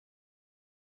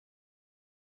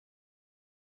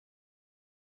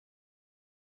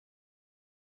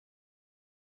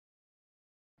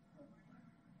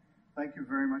Thank you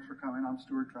very much for coming. I'm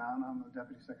Stuart. I'm the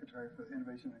Deputy Secretary for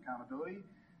Innovation and Accountability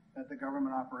at the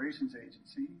Government Operations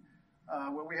Agency.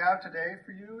 What we have today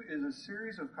for you is a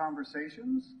series of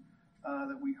conversations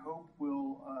that we hope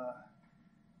will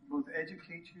both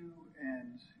educate you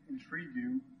and intrigue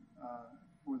you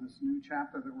for this new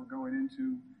chapter that we're going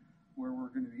into, where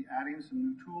we're going to be adding some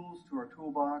new tools to our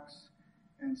toolbox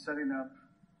and setting up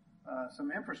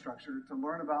some infrastructure to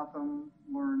learn about them,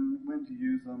 learn when to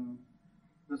use them.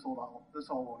 This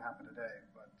all won't happen today,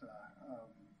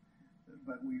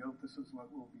 but we hope this is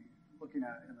what we'll be looking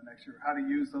at in the next year: how to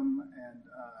use them and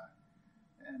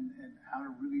how to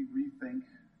really rethink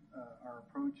our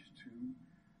approach to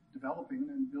developing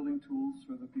and building tools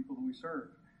for the people that we serve.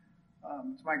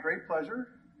 It's my great pleasure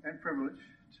and privilege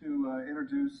to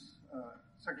introduce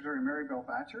Secretary Marybel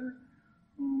Batjer,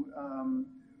 who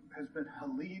has been a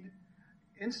lead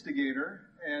instigator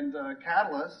and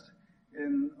catalyst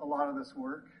in a lot of this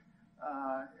work,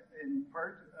 in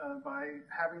part by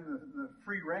having the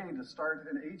free rein to start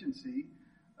an agency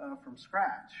from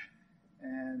scratch.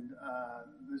 And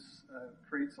this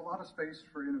creates a lot of space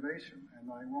for innovation.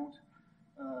 And I won't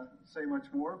say much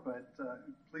more, but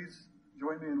please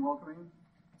join me in welcoming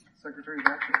Secretary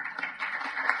Batjer.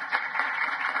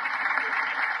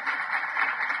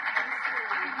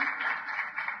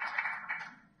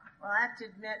 Well, I have to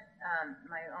admit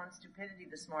my own stupidity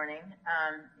this morning.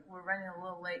 We're running a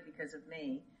little late because of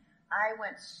me. I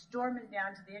went storming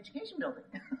down to the education building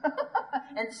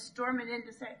and storming in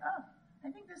to say, oh,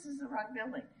 I think this is the wrong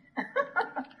building.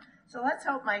 So let's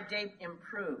hope my day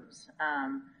improves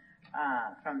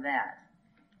from that,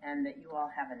 and that you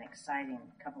all have an exciting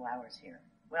couple hours here.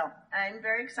 Well, I'm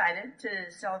very excited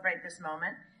to celebrate this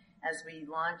moment as we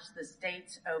launch the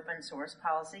state's open source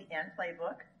policy and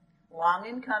playbook. Long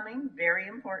in coming, very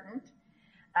important.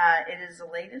 It is the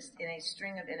latest in a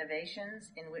string of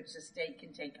innovations in which the state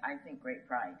can take, I think, great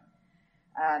pride.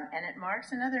 And it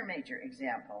marks another major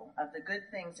example of the good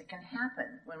things that can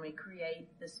happen when we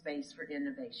create the space for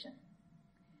innovation.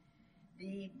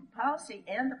 The policy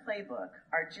and the playbook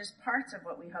are just parts of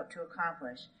what we hope to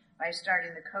accomplish by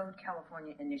starting the Code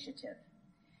California initiative,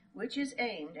 which is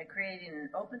aimed at creating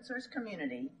an open source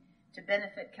community to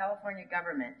benefit California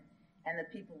government and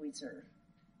the people we serve,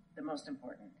 the most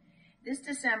important. This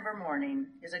December morning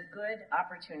is a good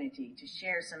opportunity to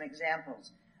share some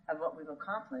examples of what we've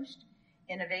accomplished,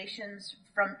 innovations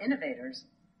from innovators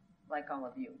like all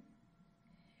of you.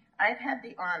 I've had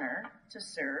the honor to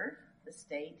serve the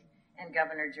state and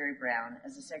Governor Jerry Brown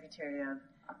as the Secretary of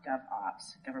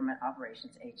GovOps, Government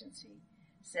Operations Agency,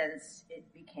 since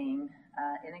it became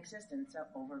in existence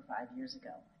over 5 years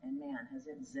ago. And man, has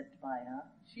it zipped by, huh?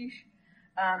 Sheesh.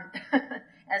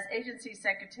 As agency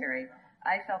secretary,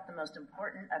 I felt the most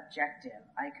important objective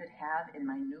I could have in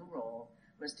my new role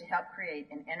was to help create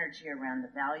an energy around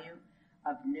the value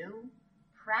of new,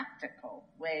 practical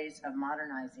ways of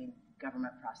modernizing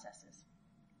government processes.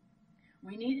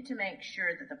 We needed to make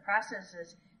sure that the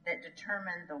processes that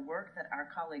determine the work that our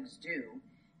colleagues do,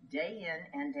 day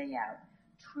in and day out,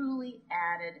 truly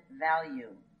added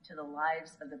value to the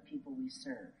lives of the people we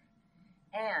serve,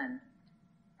 and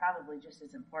probably just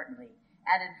as importantly,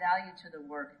 added value to the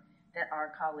work that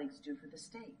our colleagues do for the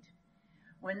state.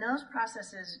 When those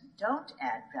processes don't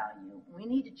add value, we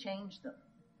need to change them.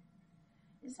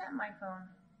 Is that my phone?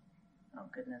 Oh,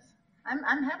 goodness. I'm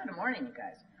having a morning, you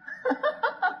guys.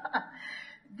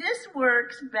 This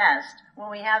works best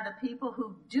when we have the people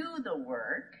who do the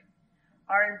work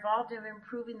are involved in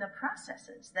improving the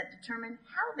processes that determine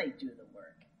how they do the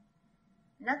work.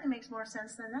 Nothing makes more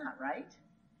sense than that, right?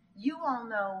 You all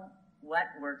know what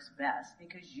works best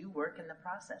because you work in the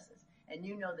processes, and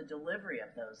you know the delivery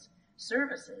of those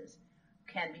services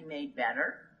can be made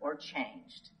better or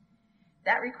changed.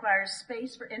 That requires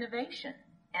space for innovation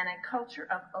and a culture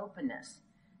of openness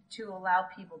to allow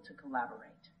people to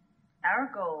collaborate.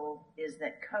 Our goal is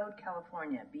that Code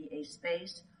California be a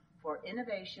space for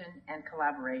innovation and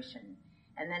collaboration,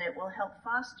 and then it will help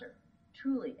foster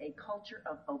truly a culture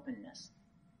of openness.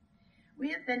 We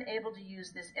have been able to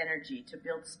use this energy to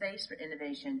build space for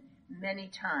innovation many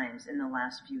times in the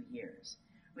last few years.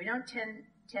 We don't tend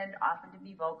often to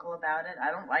be vocal about it.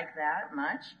 I don't like that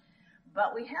much,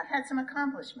 but we have had some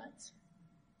accomplishments.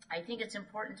 I think it's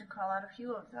important to call out a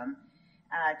few of them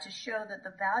to show that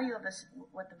the value of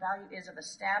what the value is of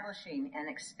establishing and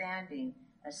expanding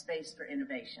a space for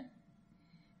innovation.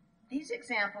 These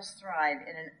examples thrive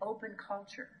in an open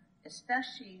culture,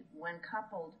 especially when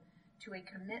coupled to a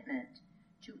commitment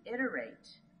to iterate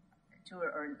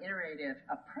or an iterative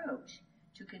approach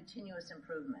to continuous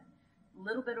improvement. A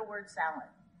little bit of word salad.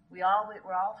 We're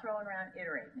all throwing around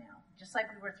iterate now. just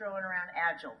like we were throwing around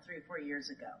Agile 3 or 4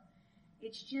 years ago.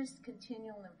 It's just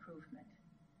continual improvement.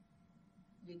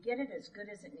 You get it as good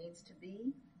as it needs to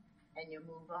be, and you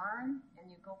move on, and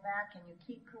you go back, and you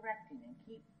keep correcting, and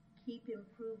keep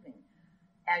improving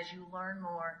as you learn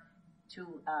more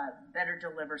to better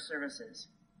deliver services.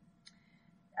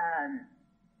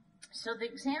 So the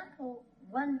example,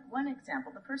 one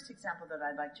example, the first example that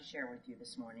I'd like to share with you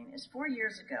this morning is 4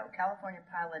 years ago, California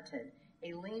piloted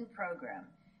a Lean program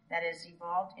that has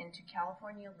evolved into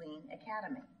California Lean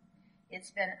Academy.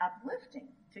 It's been uplifting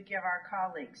to give our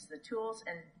colleagues the tools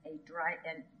and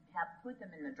have put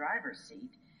them in the driver's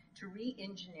seat to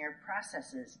re-engineer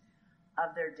processes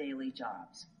of their daily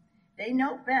jobs. They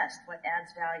know best what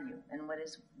adds value and what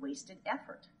is wasted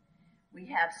effort. We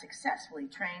have successfully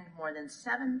trained more than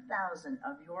 7,000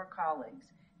 of your colleagues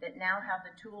that now have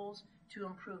the tools to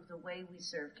improve the way we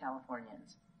serve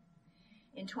Californians.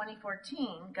 In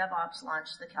 2014, GovOps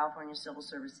launched the California Civil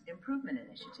Service Improvement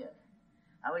Initiative.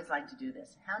 I always like to do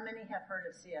this. How many have heard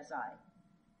of CSI?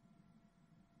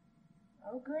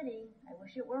 Oh, goody. I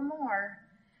wish it were more.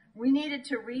 We needed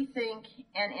to rethink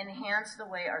and enhance the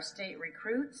way our state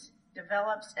recruits,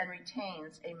 develops, and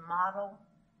retains a model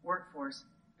workforce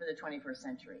for the 21st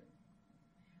century.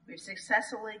 We've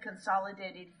successfully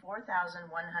consolidated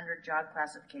 4,100 job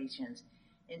classifications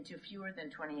into fewer than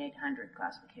 2,800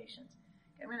 classifications.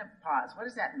 Okay, I'm going to pause. What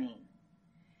does that mean?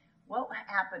 What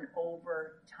happened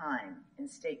over time in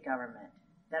state government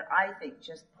that I think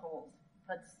just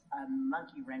puts a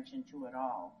monkey wrench into it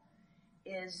all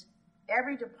is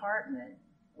every department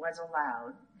was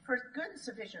allowed, for good and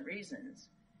sufficient reasons,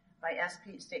 by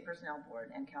State Personnel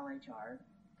Board and CalHR,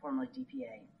 formerly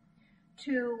DPA,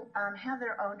 to have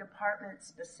their own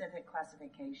department-specific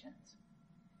classifications.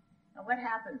 Now, what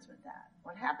happens with that?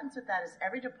 What happens with that is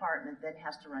every department then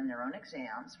has to run their own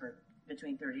exams for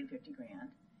between 30 and 50 grand.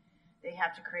 They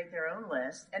have to create their own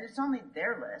list, and it's only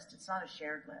their list. It's not a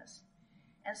shared list.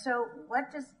 And so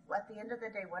at the end of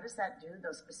the day, what does that do?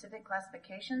 Those specific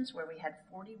classifications where we had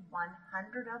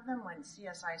 4,100 of them when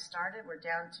CSI started, we're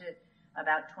down to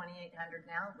about 2,800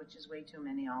 now, which is way too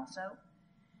many also.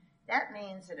 That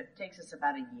means that it takes us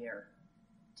about a year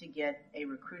to get a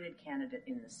recruited candidate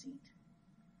in the seat.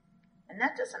 And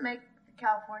that doesn't make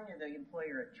California the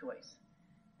employer of choice.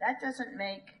 That doesn't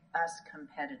make us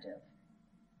competitive.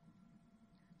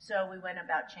 So we went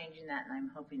about changing that, and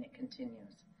I'm hoping it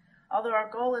continues. Although our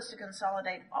goal is to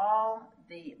consolidate all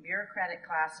the bureaucratic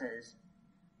classes,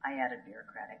 I added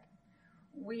bureaucratic,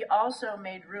 we also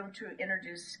made room to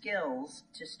introduce skills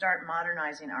to start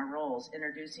modernizing our roles,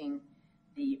 introducing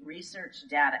the Research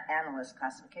Data Analyst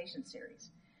Classification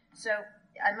Series. So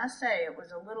I must say it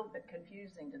was a little bit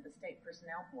confusing to the State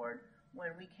Personnel Board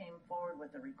when we came forward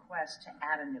with a request to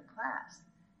add a new class.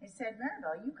 They said,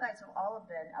 Marybel, you guys have all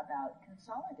been about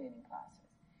consolidating classes.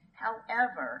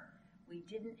 However, we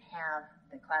didn't have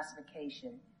the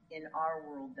classification in our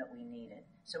world that we needed.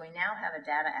 So we now have a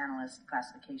data analyst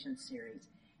classification series.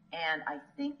 And I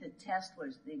think the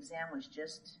exam was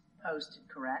just posted,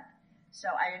 correct? So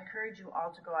I encourage you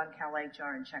all to go on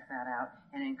CalHR and check that out,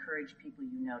 and encourage people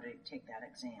you know to take that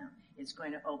exam. It's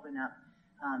going to open up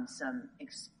some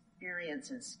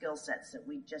experience and skill sets that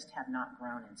we just have not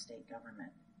grown in state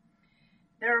government.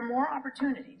 There are more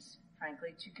opportunities,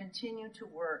 frankly, to continue to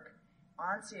work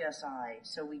on CSI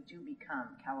so we do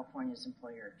become California's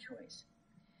employer of choice.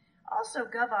 Also,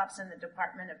 GovOps and the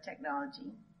Department of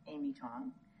Technology, Amy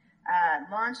Tong,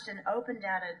 launched an open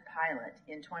data pilot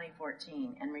in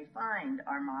 2014 and refined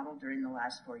our model during the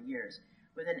last 4 years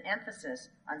with an emphasis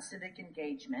on civic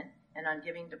engagement and on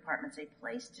giving departments a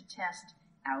place to test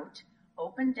out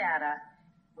open data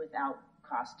without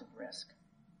cost or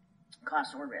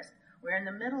risk. We're in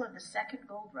the middle of the second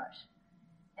gold rush.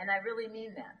 And I really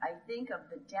mean that. I think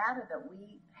of the data that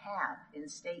we have in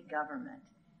state government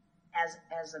as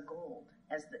a gold,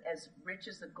 as rich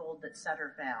as the gold that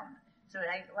Sutter found. So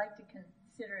I like to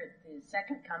consider it the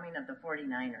second coming of the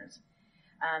 49ers.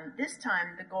 This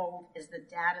time, the gold is the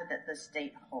data that the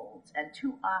state holds, and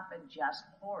too often just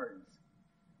hoards.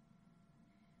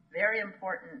 Very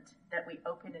important that we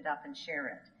open it up and share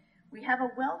it. We have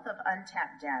a wealth of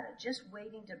untapped data just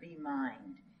waiting to be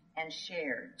mined and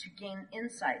shared to gain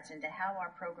insights into how our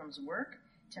programs work,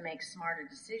 to make smarter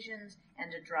decisions,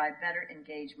 and to drive better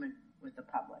engagement with the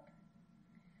public.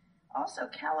 Also,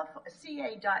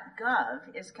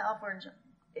 ca.gov is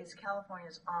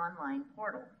California's online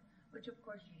portal, which of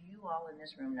course you all in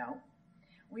this room know.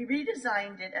 We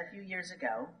redesigned it a few years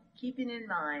ago, keeping in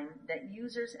mind that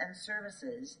users and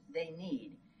services they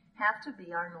need have to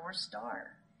be our North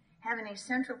Star. Having a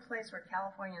central place where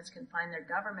Californians can find their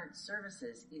government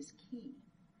services is key.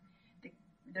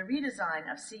 The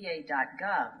redesign of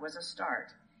ca.gov was a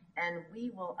start, and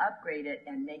we will upgrade it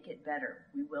and make it better.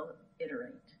 We will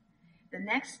iterate. The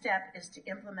next step is to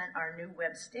implement our new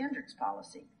web standards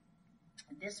policy.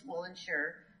 This will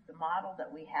ensure the model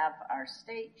that we have our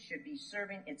state should be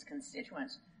serving its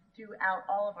constituents throughout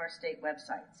all of our state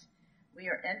websites. We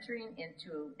are entering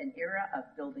into an era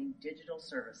of building digital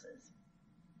services.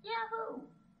 Yahoo!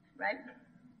 Right?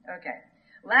 Okay.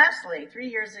 Lastly, 3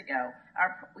 years ago,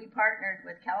 we partnered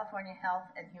with California Health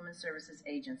and Human Services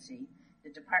Agency,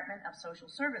 the Department of Social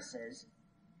Services,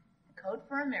 Code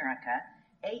for America,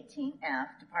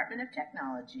 18F, Department of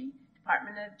Technology,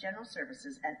 Department of General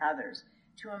Services, and others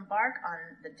to embark on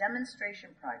the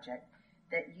demonstration project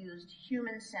that used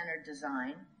human-centered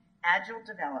design, agile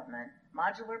development,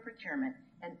 modular procurement,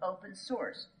 and open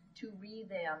source to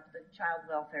revamp the child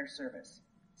welfare service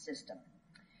system.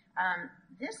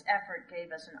 This effort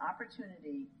gave us an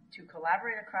opportunity to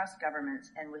collaborate across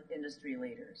governments and with industry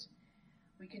leaders.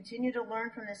 We continue to learn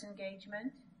from this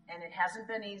engagement, and it hasn't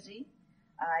been easy.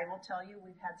 I will tell you,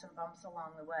 we've had some bumps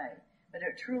along the way, but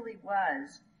it truly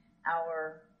was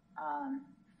our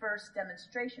first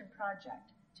demonstration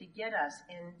project to get us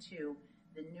into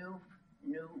the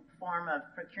new form of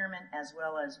procurement as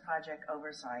well as project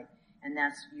oversight, and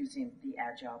that's using the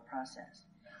Agile process.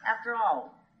 After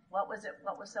all, what was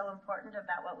so important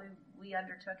about what we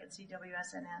undertook at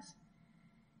CWSNS?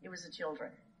 It was the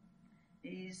children.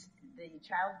 The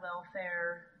child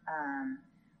welfare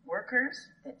workers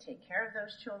that take care of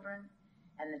those children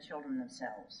and the children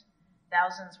themselves.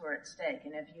 Thousands were at stake,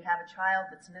 and if you have a child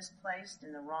that's misplaced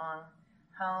in the wrong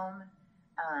home,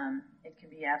 it can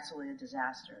be absolutely a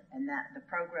disaster. And that the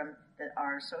program that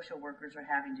our social workers are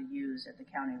having to use at the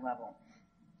county level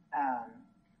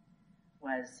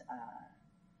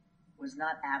was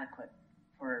not adequate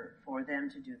for them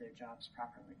to do their jobs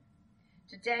properly.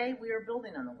 Today, we are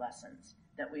building on the lessons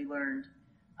that we learned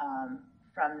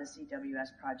from the CWS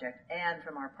project and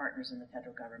from our partners in the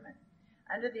federal government.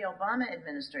 Under the Obama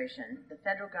administration, the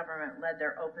federal government led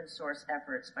their open source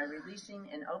efforts by releasing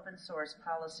an open source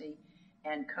policy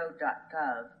and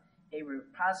code.gov, a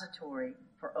repository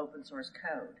for open source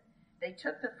code. They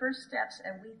took the first steps,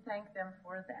 and we thank them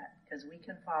for that because we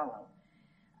can follow.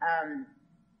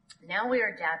 Now we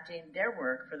are adapting their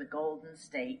work for the Golden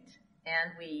State,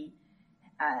 and we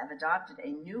have adopted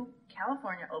a new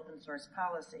California open source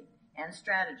policy and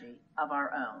strategy of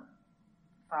our own,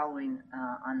 following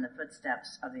on the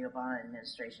footsteps of the Obama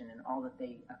administration and all that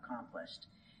they accomplished.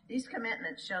 These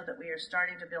commitments show that we are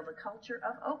starting to build a culture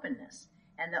of openness,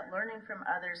 and that learning from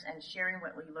others and sharing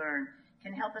what we learn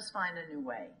can help us find a new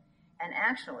way, and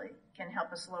actually can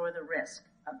help us lower the risk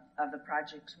of the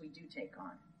projects we do take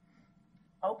on.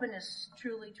 Open is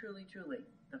truly, truly, truly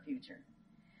the future.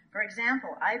 For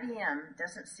example, IBM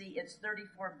doesn't see its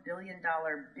 $34 billion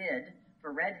bid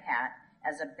for Red Hat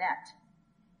as a bet.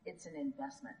 It's an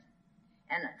investment.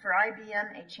 And for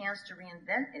IBM, a chance to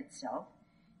reinvent itself,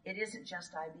 it isn't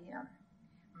just IBM.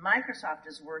 Microsoft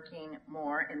is working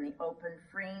more in the open,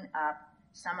 freeing up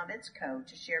some of its code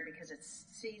to share because it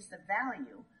sees the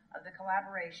value of the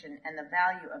collaboration and the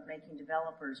value of making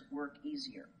developers work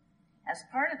easier. As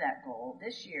part of that goal,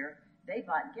 this year, they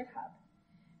bought GitHub,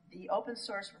 the open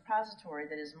source repository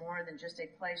that is more than just a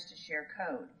place to share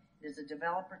code. It is a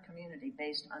developer community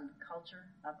based on the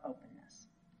culture of openness.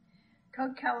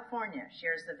 Code California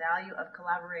shares the value of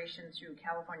collaboration through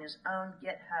California's own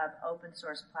GitHub open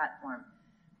source platform,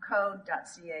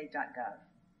 code.ca.gov.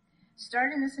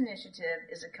 Starting this initiative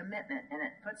is a commitment, and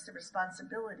it puts the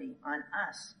responsibility on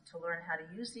us to learn how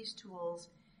to use these tools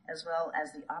as well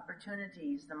as the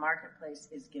opportunities the marketplace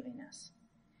is giving us.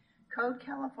 Code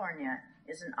California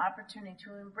is an opportunity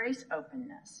to embrace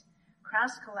openness,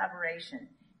 cross-collaboration,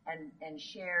 and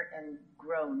share and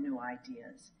grow new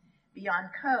ideas. Beyond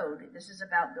code, this is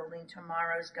about building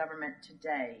tomorrow's government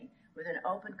today with an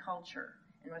open culture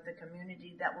and with a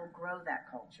community that will grow that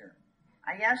culture.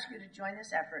 I ask you to join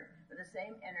this effort with the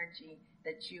same energy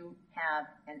that you have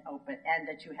an open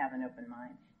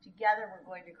mind. Together, we're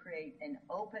going to create an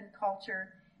open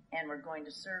culture, and we're going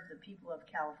to serve the people of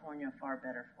California far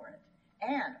better for it,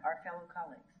 and our fellow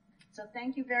colleagues. So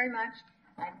thank you very much.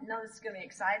 I know this is going to be an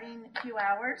exciting few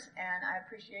hours, and I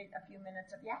appreciate a few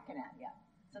minutes of yakking at you.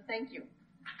 So thank you.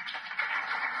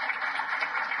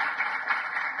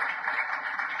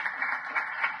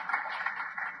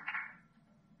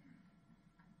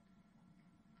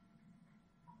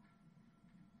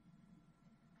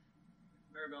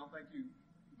 Marybel, thank you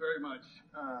very much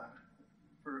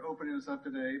for opening us up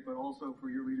today, but also for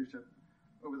your leadership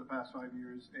over the past 5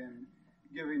 years and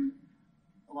giving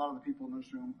a lot of the people in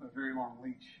this room a very long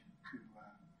leash to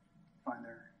find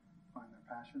their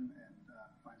passion and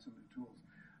find some new tools.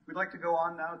 We'd like to go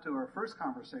on now to our first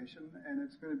conversation, and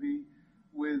it's going to be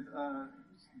with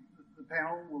the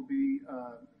panel will be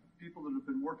people that have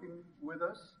been working with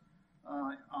us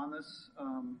on this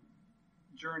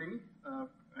journey,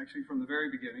 actually from the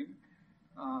very beginning.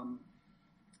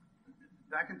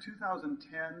 Back in 2010,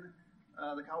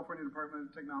 the California Department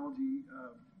of Technology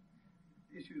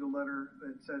issued a letter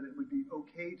that said it would be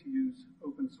okay to use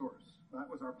open source. That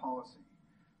was our policy.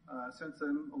 Since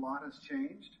then, a lot has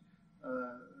changed.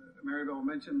 Marybel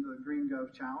mentioned the Green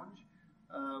Gov Challenge.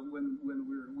 When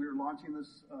we were launching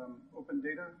this open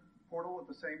data portal at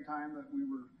the same time that we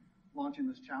were launching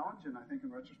this challenge, and I think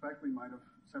in retrospect we might have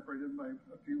separated by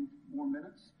a few more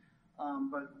minutes.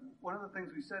 But one of the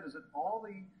things we said is that all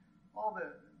the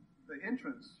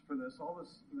entrants for this,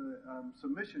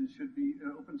 submissions should be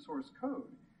in open source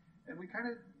code. And we kind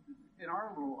of, in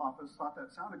our little office, thought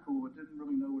that sounded cool, but didn't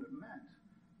really know what it meant.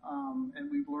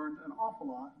 And we've learned an awful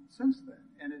lot since then.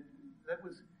 And it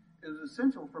was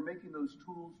essential for making those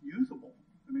tools usable.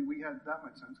 I mean, we had that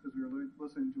much sense because we were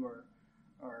listening to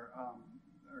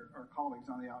our colleagues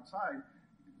on the outside,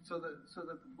 so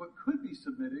that what could be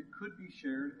submitted could be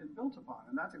shared and built upon.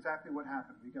 And that's exactly what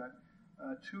happened. We got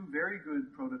two very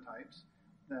good prototypes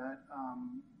that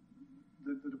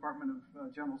the Department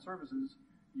of General Services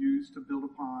used to build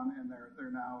upon, and they're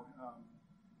now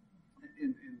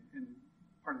in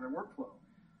part of their workflow.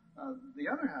 The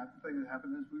other thing that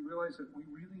happened is we realized that we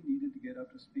really needed to get up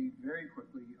to speed very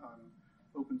quickly on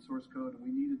open source code, and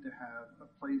we needed to have a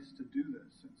place to do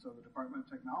this. And so the Department of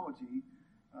Technology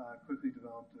quickly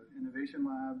developed an innovation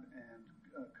lab and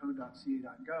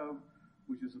code.ca.gov,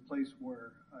 which is a place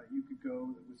where you could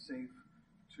go that was safe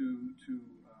to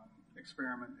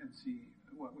experiment and see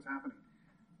what was happening.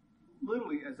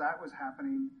 Literally, as that was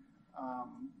happening,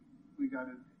 we got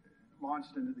it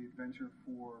launched into the adventure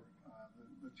for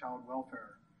the child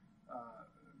welfare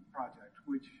project,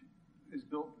 which is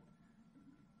built.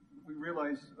 We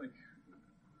realized, like,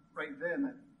 right then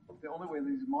that the only way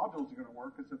these modules are going to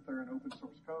work is if they're in open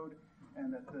source code,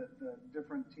 and that the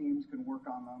different teams can work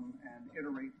on them and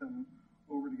iterate them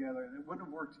over together. It wouldn't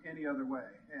have worked any other way.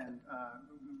 And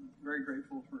very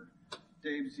grateful for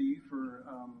Dave Z for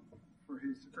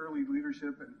his early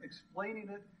leadership and explaining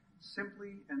it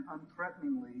simply and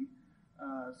unthreateningly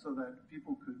so that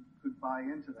people could buy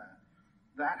into that.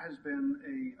 That has been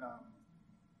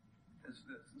as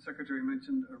the Secretary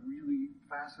mentioned, a really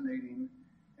fascinating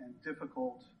and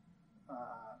difficult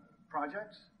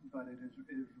project, but it has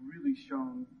really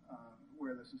shown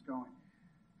where this is going.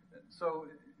 So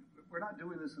we're not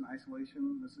doing this in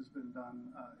isolation. This has been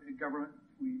done in government.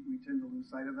 We tend to lose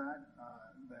sight of that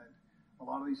a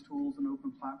lot of these tools and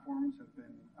open platforms have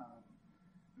been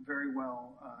very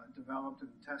well developed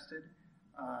and tested.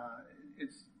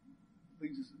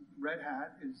 Red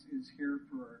Hat is here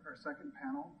for our second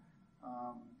panel.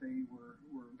 They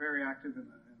were very active in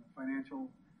the financial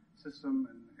system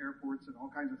and airports and all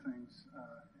kinds of things,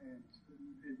 and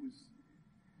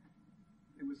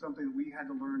it was something that we had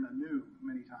to learn anew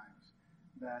many times.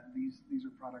 That these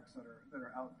are products that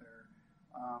are out there.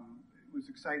 It was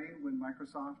exciting when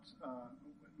Microsoft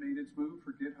made its move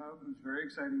for GitHub. It was very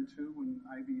exciting too when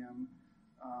IBM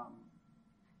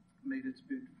made its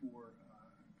bid for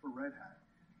Red Hat.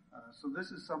 So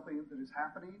this is something that is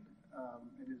happening.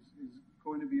 It is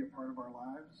going to be a part of our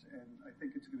lives, and I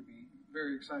think it's going to be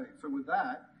very exciting. So with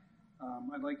that,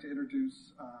 I'd like to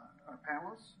introduce our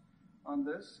panelists on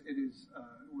this.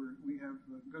 We have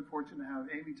the good fortune to have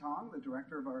Amy Tong, the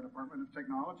director of our Department of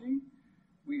Technology.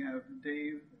 We have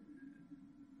Dave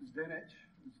Zvenyach,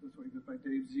 that's what he goes by,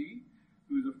 Dave Z,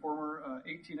 who is a former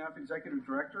 18F executive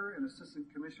director and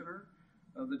assistant commissioner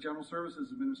of the General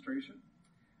Services Administration.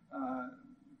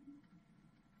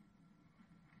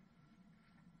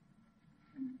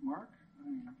 And Marc, I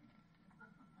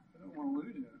don't want to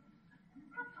lose you.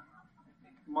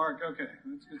 Marc, okay.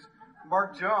 It's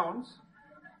Marc Jones.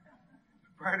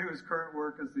 Prior to his current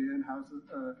work as the in-house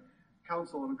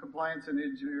counsel and compliance and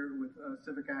engineer with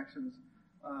Civic Actions,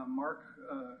 Marc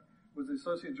was the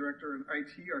associate director and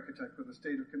IT architect for the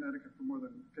state of Connecticut for more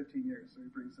than 15 years. So he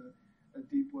brings a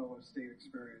deep well of state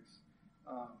experience.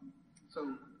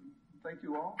 So thank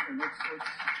you all, and let's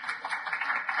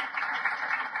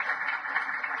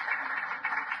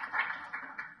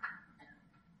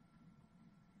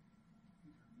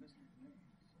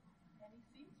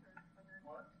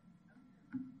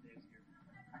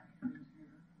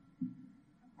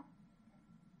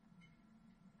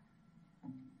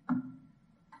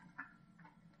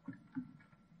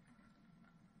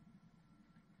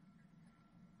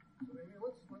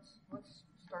let's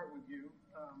start with you.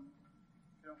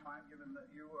 given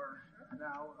that you are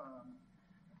now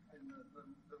in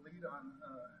the lead on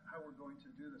how we're going to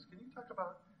do this. Can you talk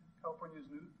about California's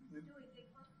new Get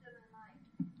close to the mic.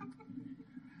 I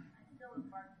still have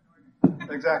Marc in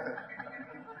order. Exactly.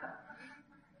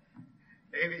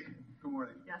 Amy, good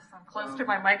morning. Yes, I'm close to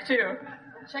my mic too.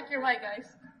 Check your mic,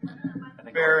 guys.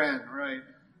 Fair end, right.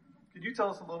 Could you tell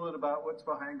us a little bit about what's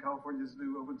behind California's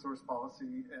new open source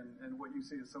policy and what you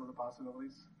see as some of the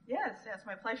possibilities? Yes,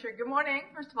 my pleasure. Good morning,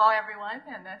 first of all, everyone,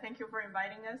 and thank you for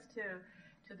inviting us to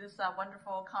this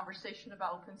wonderful conversation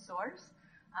about open source.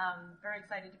 Very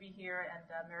excited to be here, and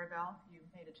Marybel, you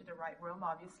made it to the right room,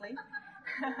 obviously.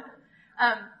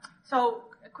 So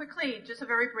quickly, just a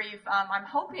very brief, I'm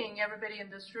hoping everybody in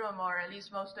this room, or at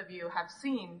least most of you, have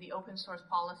seen the open source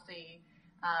policy,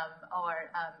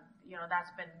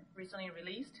 that's been recently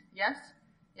released. Yes?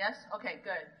 Okay,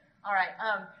 good. All right.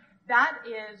 That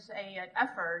is an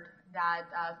effort that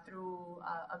through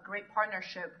a great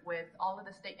partnership with all of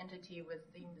the state entity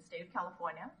within the state of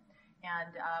California,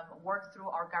 and worked through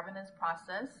our governance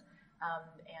process,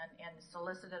 and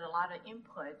solicited a lot of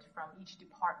input from each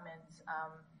department's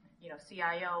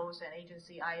CIOs and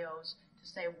agency IOs to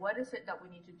say, what is it that we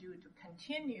need to do to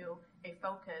continue a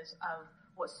focus of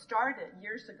what started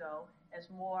years ago as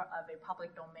more of a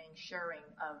public domain sharing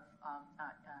of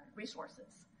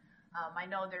resources. I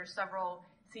know there's several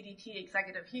CDT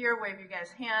executive here. Wave your guys'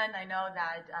 hand. I know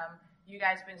that you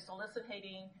guys been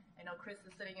soliciting. I know Chris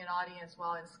is sitting in the audience,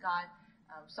 well, and Scott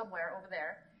somewhere over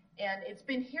there. And it's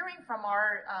been hearing from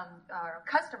our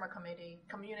customer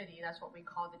community, that's what we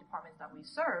call the departments that we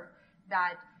serve,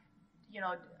 that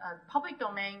public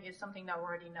domain is something that we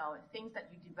already know. Things that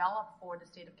you develop for the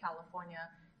state of California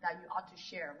that you ought to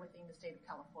share within the state of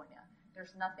California.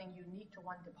 There's nothing unique to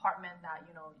one department that,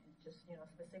 just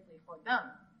specifically for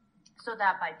them. So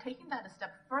that by taking that a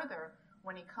step further,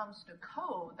 when it comes to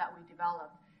code that we develop,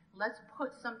 let's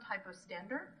put some type of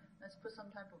standard, let's put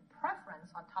some type of preference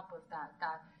on top of that,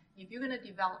 that if you're going to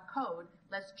develop code,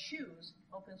 let's choose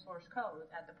open source code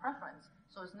as the preference.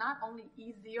 So it's not only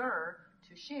easier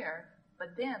to share,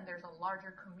 but then there's a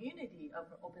larger community of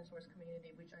open source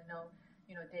community, which I know,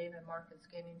 Dave and Marc is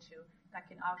getting to, that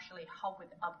can actually help with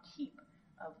upkeep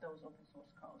of those open source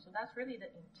codes. So that's really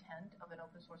the intent of an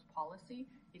open source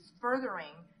policy, is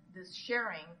furthering this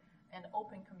sharing and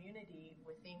open community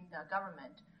within the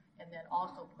government, and then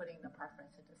also putting the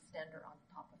preference as a standard on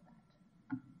top of that.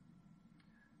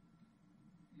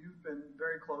 You've been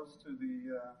very close to the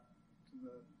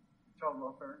child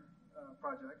welfare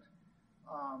project,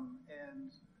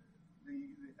 and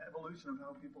the evolution of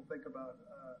how people think about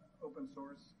open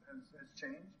source has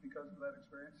changed because of that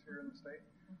experience here in the state.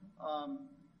 Mm-hmm.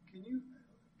 Can you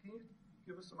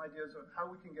give us some ideas of how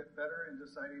we can get better in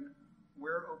deciding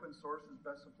where open source is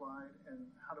best applied and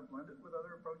how to blend it with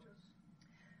other approaches?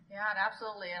 Yeah,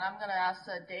 absolutely. And I'm going to ask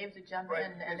Dave to jump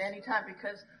in at any time,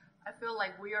 because I feel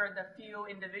like we are the few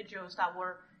individuals that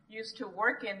were used to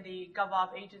work in the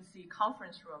GovOps agency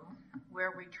conference room,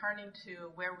 where we turn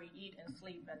into where we eat and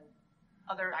sleep and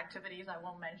other activities I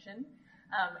won't mention,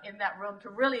 in that room to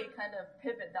really kind of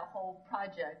pivot the whole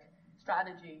project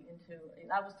strategy into,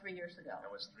 that was 3 years ago.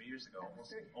 That was 3 years ago,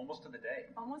 almost to the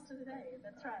day. Almost to the day,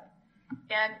 that's right.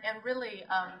 And really,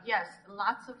 yes,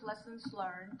 lots of lessons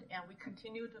learned, and we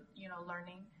continue to,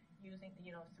 learning using,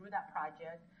 through that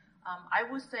project. I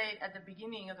would say at the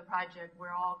beginning of the project,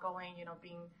 we're all going,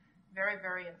 being very,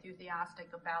 very enthusiastic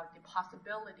about the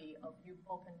possibility of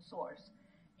open source.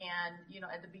 And,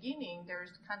 at the beginning,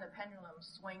 there's kind of pendulum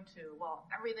swing to, well,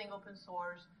 everything open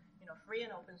source, free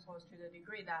and open source to the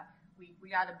degree that we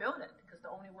got to build it, because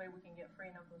the only way we can get free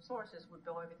and open source is we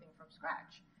build everything from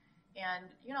scratch. And,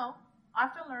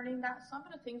 after learning that, some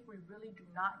of the things we really do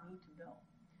not need to build.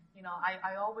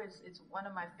 I always, it's one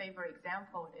of my favorite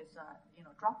examples is,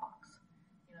 Dropbox.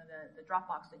 The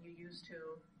Dropbox that you use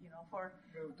to, for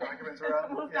move documents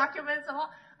around. Move documents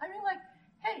around. I mean,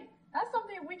 hey, that's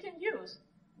something we can use.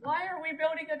 Why are we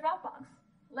building a Dropbox?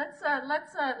 Let's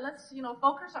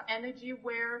focus our energy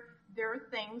where there are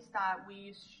things that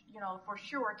we, for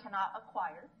sure cannot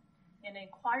acquire. And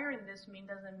acquiring this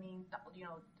doesn't mean,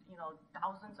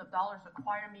 thousands of dollars.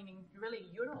 Acquire meaning really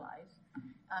utilize.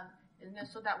 And then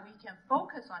so that we can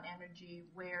focus on energy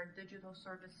where digital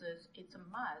services, it's a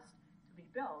must to be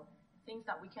built. Things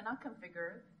that we cannot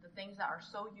configure, the things that are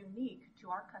so unique to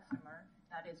our customer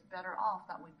that is better off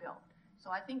that we build. So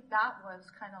I think that was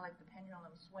kind of like the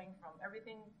pendulum swing from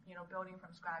everything, building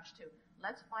from scratch to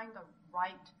let's find the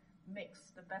right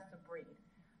mix, the best of breed,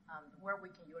 where we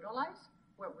can utilize,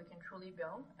 where we can truly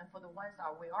build, and for the ones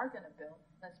that we are going to build,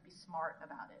 let's be smart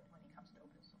about it when it comes to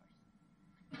open source.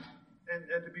 And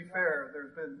to be fair,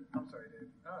 there's been, I'm sorry,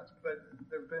 Dave, but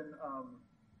there've been,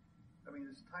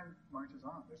 as time marches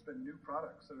on, there's been new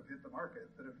products that have hit the market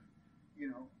that have,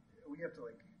 we have to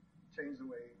change the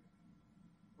way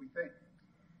we think.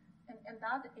 And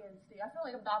that is I feel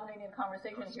like I'm dominating the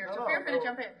conversation here, so No, feel free to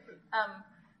jump in.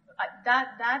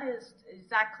 That is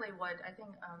exactly what I think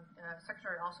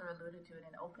Secretary also alluded to in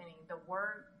an opening. The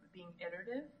word being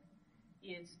iterative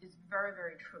is very,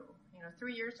 very true.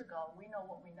 3 years ago, we know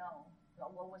what we know,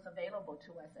 what was available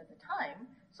to us at the time.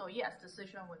 So yes,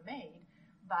 decision was made,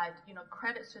 but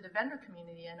credits to the vendor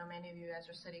community. I know many of you guys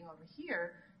are sitting over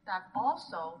here that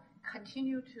also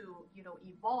continue to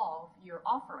evolve your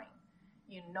offering.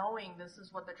 Knowing this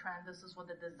is what the trend, this is what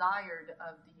the desired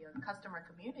of the customer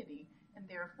community, and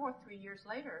therefore 3 years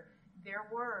later, there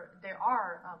are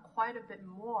quite a bit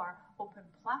more open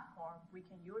platform we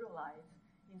can utilize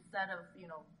instead of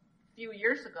few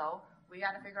years ago we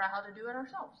got to figure out how to do it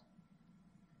ourselves.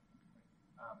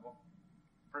 Well,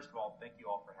 first of all, thank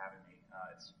you all for having me.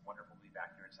 It's wonderful to be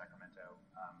back here in Sacramento.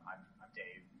 I'm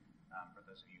Dave. For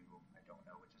those of you who I don't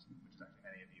know, which is actually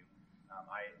many of you,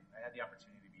 I had the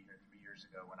opportunity to be here 3 years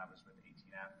ago when I was with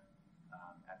 18F.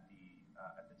 At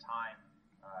the time,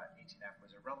 18F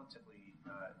was a relatively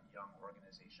young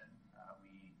organization.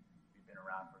 We've been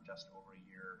around for just over a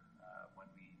year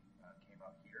when we came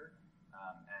up here,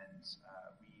 and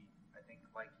we, I think,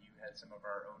 like you, had some of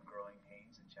our own growing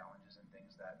pains and challenges and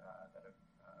things that have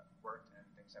worked and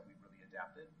things that we've really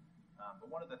adapted. But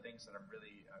one of the things that I'm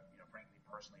really, frankly,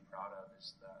 personally proud of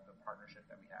is the partnership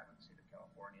that we have with the state of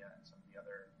California and some of the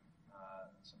other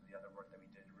work that we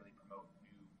did to really promote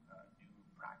new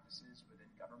practices within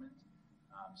government.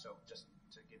 So just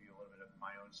to give you a little bit of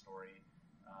my own story,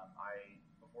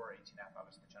 before 18F, I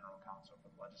was the general counsel for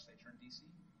the legislature in DC,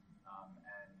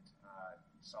 and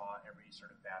saw every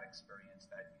sort of bad experience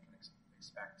that you can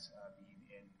expect being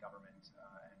in government,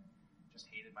 and just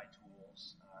hated my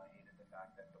tools, hated the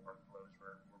fact that the workflows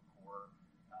were poor,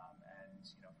 and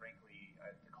frankly,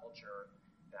 the culture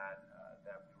that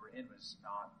we were in was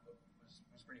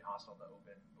pretty hostile to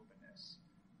openness,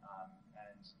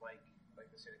 and like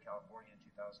the state of California in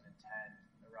 2010,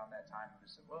 around that time, it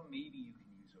was said, well, maybe you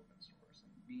can use open source,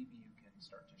 and maybe you can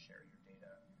start to share your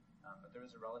data. But there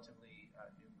was a relatively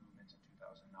new movement in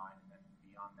 2009, and then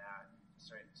beyond that,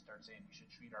 start saying we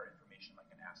should treat our information like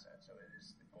an asset. So it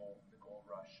is the gold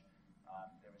rush.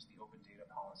 There was the open data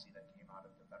policy that came out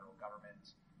of the federal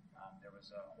government. There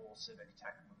was a whole civic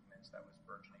tech movement that was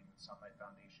burgeoning with Sunlight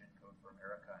Foundation, Code for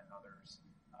America, and others.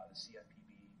 The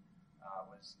CFPB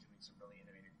was doing some really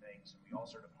innovative things, and we all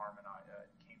sort of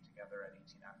came together at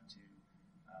 18F to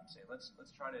say let's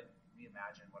try to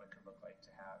reimagine what it could look like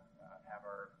to have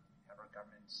our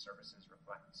government services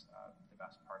reflect the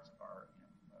best parts of our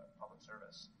public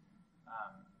service.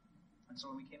 And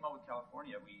so when we came out with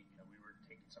California, we were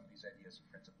taking some of these ideas and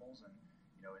principles, and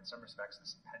in some respects,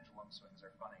 this pendulum swings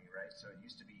are funny, right? So it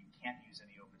used to be you can't use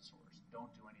any open source,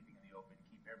 don't do anything in the open,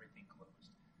 keep everything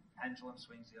closed. Pendulum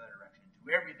swings the other direction,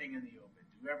 do everything in the open,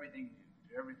 do everything new,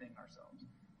 do everything ourselves.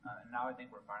 And now I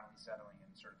think we're finally settling in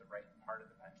sort of the right part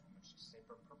of the pendulum, which is to say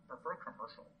prefer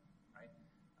commercial, right?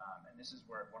 And this is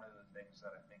where one of the things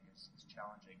that I think is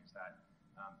challenging is that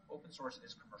open source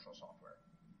is commercial software.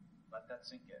 Let that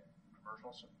sink in.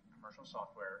 Commercial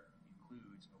software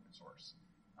includes open source.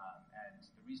 And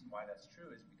the reason why that's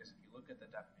true is because if you look at the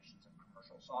definitions of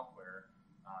commercial software,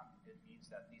 it means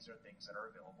that these are things that are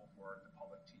available for the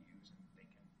public to use and they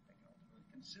can ultimately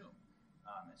consume.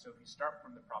 And so if you start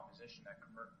from the proposition that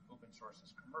open source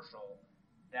is commercial,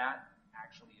 that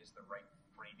actually is the right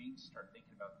framing to start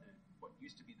thinking about what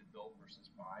used to be the build versus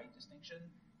buy distinction.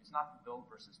 It's not the build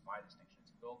versus buy distinction.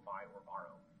 It's build, buy, or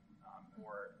borrow.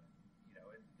 Or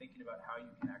thinking about how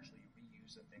you can actually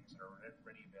reuse the things that are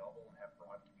already available and have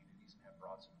broad communities and have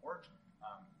broad support,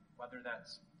 whether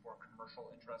that's for commercial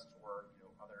interests or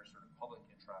other sort of public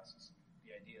interests.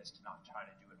 The idea is to not try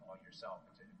to do it all yourself,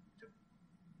 but to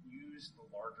use the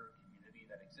larger community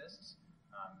that exists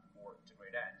to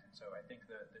great end. And so I think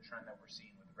the trend that we're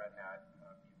seeing with Red Hat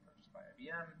being purchased by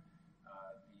IBM,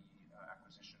 the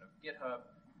acquisition of GitHub,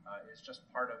 is just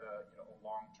part of a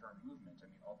long-term movement. I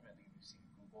mean, ultimately we've seen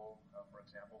Google, for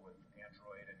example, with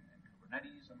Android and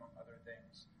Kubernetes, among other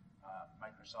things.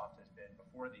 Microsoft has been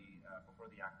before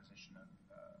the acquisition of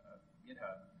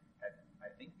GitHub, I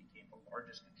think became the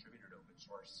largest contributor to open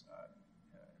source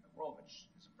in the world, which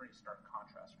is a pretty stark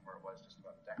contrast from where it was just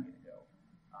about a decade ago.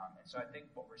 And so I think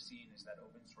what we're seeing is that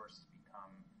open source has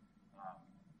become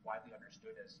widely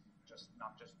understood as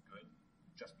not just good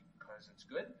just because it's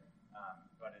good,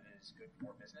 but it is good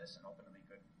for business and ultimately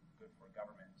good good for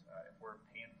government. If we're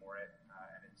paying for it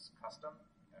and it's custom,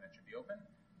 then it should be open.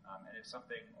 And if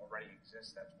something already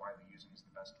exists that's widely used and is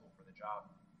the best tool for the job,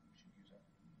 we should use it.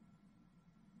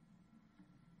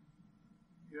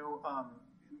 You know,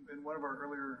 in one of our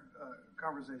earlier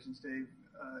conversations, Dave,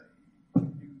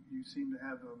 you seem to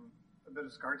have a bit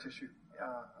of scar tissue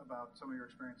about some of your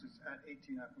experiences at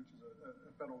 18F, which is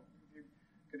a federal. If you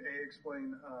could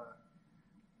explain a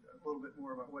little bit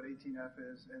more about what 18F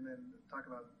is, and then talk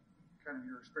about kind of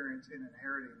your experience in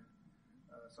inheriting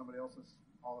somebody else's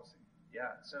policy.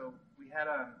 Yeah, so we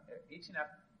had 18F.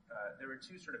 There were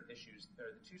two sort of issues. There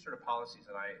are the two sort of policies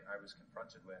that I was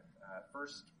confronted with.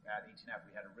 First, at 18F,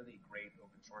 we had a really great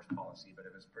open source policy, but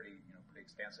it was pretty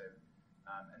expansive.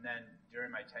 And then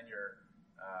during my tenure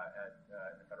at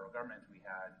the federal government, we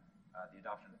had the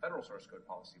adoption of the federal source code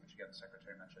policy, which again the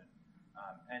Secretary mentioned.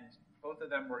 And both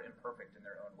of them were imperfect in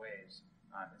their own ways.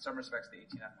 In some respects, the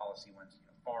 18F policy went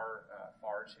far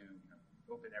to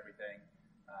open everything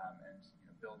and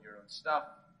build your own stuff,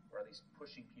 or at least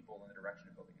pushing people in the direction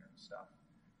of building your own stuff.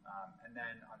 And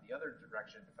then on the other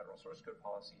direction, the federal source code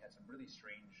policy had some really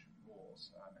strange rules.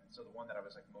 And so the one that I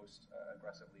was most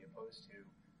aggressively opposed to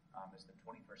is the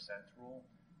 20% rule.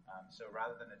 So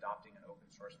rather than adopting an open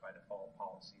source by default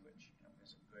policy, which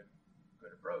is a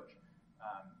good approach,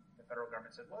 the federal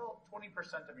government said, well, 20%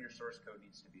 of your source code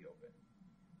needs to be open.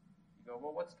 You go,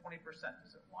 well, what's 20%?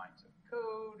 Is it lines of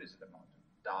code? Is it amount of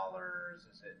dollars?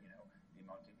 Is it the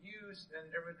amount of use?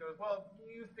 And everyone goes, well,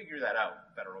 you figure that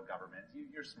out, federal government.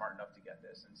 You're smart enough to get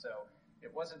this. And so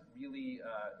it wasn't really.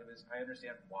 I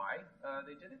understand why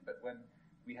they did it, but when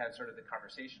we had sort of the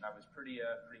conversation, I was pretty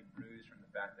bruised from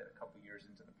the fact that a couple years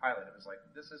into the pilot, it was like,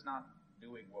 this is not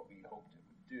doing what we hoped it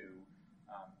would do.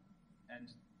 And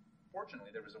fortunately,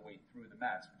 there was a way through the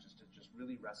mess, which is to just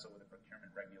really wrestle with the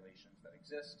procurement regulations that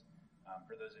exist.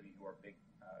 For those of you who are big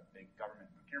government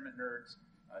procurement nerds,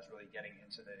 is really getting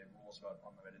into the rules about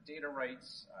unlimited data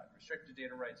rights, restricted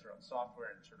data rights around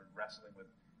software, and sort of wrestling with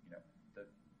the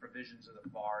provisions of the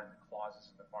FAR and the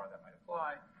clauses of the FAR that might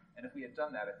apply. And if we had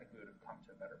done that, I think we would have come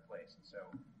to a better place. And so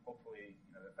hopefully,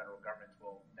 the federal government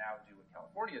will now do what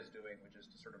California is doing, which is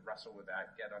to sort of wrestle with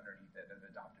that, get underneath it, and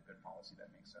adopt a good policy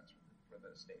that makes sense for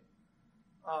the state.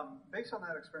 Based on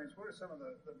that experience, what are some of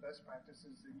the best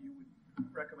practices that you would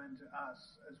recommend to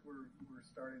us as we're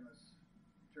starting this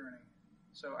journey?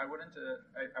 So I wouldn't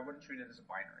treat it as a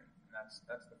binary. And that's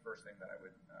the first thing that I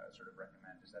would sort of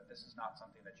recommend, is that this is not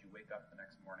something that you wake up the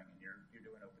next morning and you're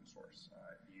doing open source.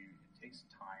 It takes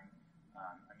time.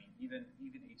 I mean, even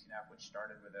 18F, which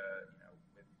started with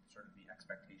with sort of the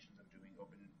expectations of doing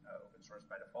open source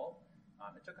by default,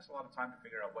 it took us a lot of time to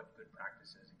figure out what good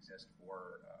practices exist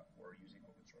for using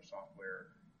open source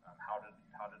software, how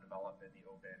to develop in the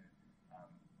open,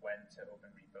 when to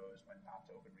open repos, when not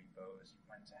to open repos,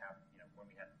 when to have when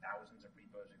we had thousands of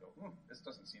repos, we go, this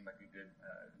doesn't seem like a good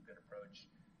approach.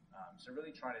 So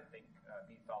really try to think,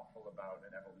 be thoughtful about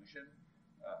an evolution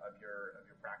of your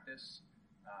practice,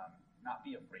 not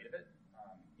be afraid of it.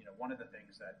 One of the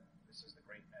things that this is the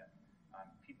great myth.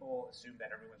 People assume that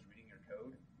everyone's reading your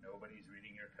code. Nobody's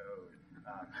reading your code.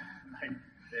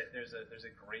 There's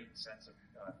a great sense of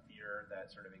fear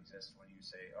that sort of exists when you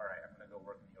say, all right, I'm going to go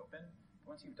work in the open.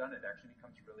 Once you've done it, it actually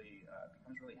becomes really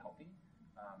healthy.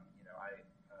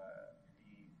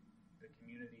 The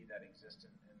community that exists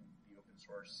in the open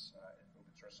source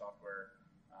software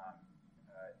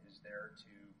is there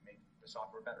to make the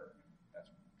software better.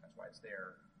 That's why it's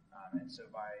there. And so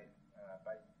by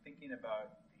thinking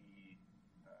about the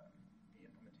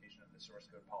implementation of the source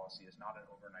code policy as not an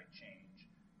overnight change,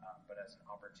 but as an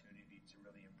opportunity to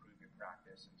really improve your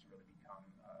practice and to really become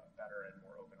a better and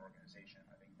more open organization,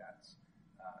 I think that's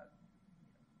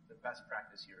the best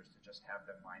practice here is to just have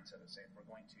the mindset of saying we're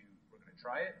going to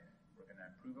try it, we're going to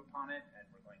improve upon it, and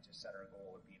we're going to set our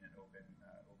goal of being an open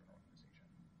organization.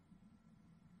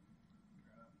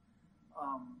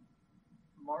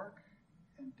 Marc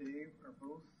and Dave are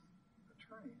both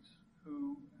attorneys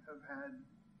who have had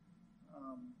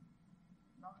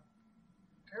not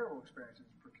terrible experiences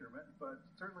in procurement, but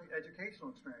certainly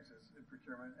educational experiences in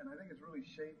procurement, and I think it's really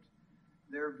shaped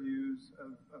their views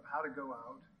of how to go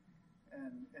out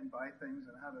and buy things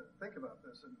and how to think about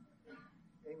this. And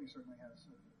Amy certainly has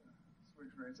some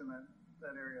experience in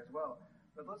that area as well.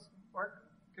 But Marc,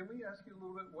 can we ask you a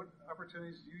little bit, what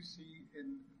opportunities do you see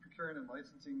in procuring and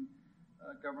licensing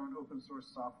government open source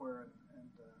software,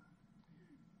 and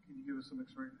can you give us some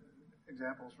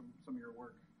examples from some of your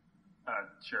work?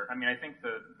 Sure. I mean, I think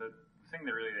the thing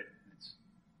that really that's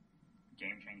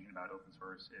game changing about open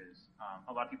source is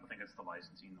a lot of people think it's the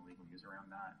licensing, the legal use around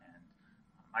that, and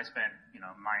I spent,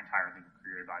 my entire legal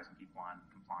career advising people on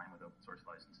complying with open source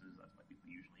licenses. That's why people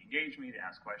usually engage me to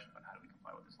ask questions about how do we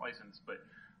comply with this license. But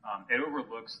it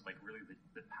overlooks really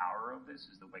the power of this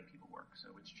is the way people work.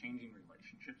 So it's changing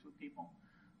relationships with people.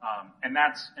 And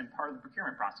part of the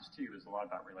procurement process too is a lot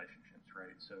about relationships,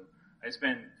 right? So I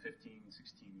spent 15,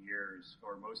 16 years,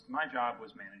 or most of my job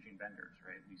was managing vendors,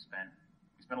 right? We spent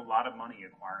a lot of money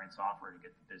acquiring software to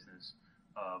get the business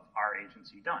of our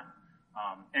agency done.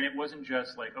 And it wasn't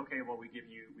just like, okay, well, we give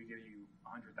you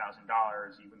 $100,000,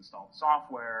 you install the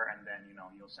software, and then,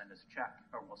 you'll send us a check,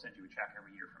 or we'll send you a check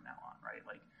every year from now on, right?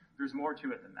 Like, there's more to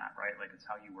it than that, right? Like, it's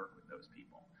how you work with those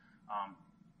people.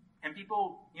 And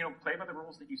people, play by the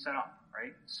rules that you set up,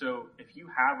 right? So if you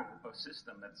have a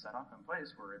system that's set up in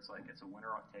place where it's like, it's a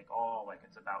winner take all, like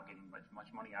it's about getting as much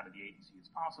money out of the agency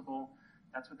as possible,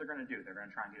 that's what they're going to do. They're going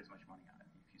to try and get as much money out of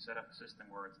it. If you set up a system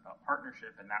where it's about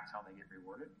partnership and that's how they get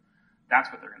rewarded, that's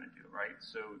what they're going to do, right?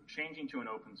 So changing to an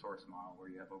open source model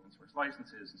where you have open source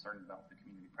licenses and starting to develop the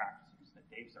community practices that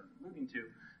Dave started alluding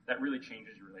to, that really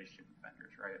changes your relationship with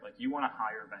vendors, right? Like you want to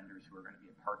hire vendors who are going to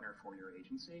be a partner for your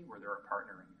agency, where they're a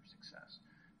partner in your success.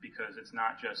 Because it's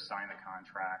not just sign the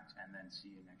contract and then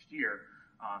see you next year.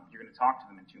 You're going to talk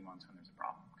to them in 2 months when there's a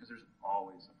problem, because there's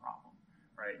always a problem,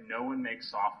 right? No one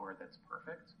makes software that's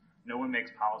perfect. No one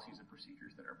makes policies and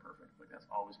procedures that are perfect. Like that's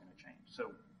always going to change.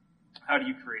 So how do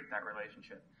you create that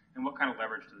relationship? And what kind of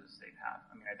leverage does the state have?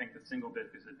 I mean, I think the single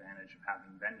biggest advantage of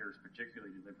having vendors,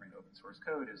 particularly delivering open source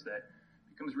code, is that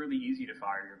it becomes really easy to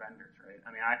fire your vendors, right? I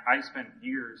mean, I spent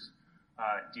years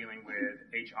dealing with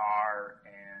HR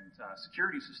and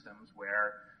security systems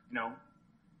where,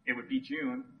 it would be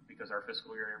June, because our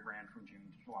fiscal year ran from June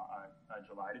to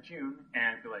July to June,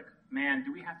 and be like, man,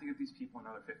 do we have to give these people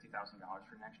another $50,000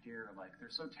 for next year? Or like,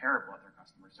 they're so terrible at their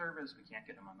customer service, we can't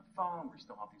get them on the phone, we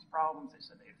still have these problems, they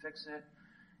said they'd fix it.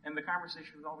 And the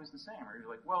conversation was always the same, right? You're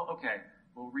like, well, okay,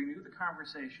 we'll renew the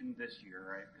conversation this year,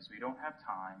 right, because we don't have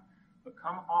time. But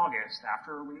come August,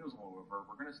 after our renewal's over,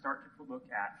 we're going to start to look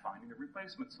at finding a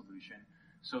replacement solution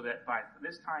so that by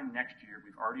this time next year,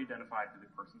 we've already identified who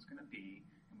the person's going to be,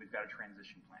 and we've got a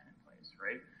transition plan in place,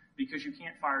 right? Because you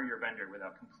can't fire your vendor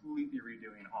without completely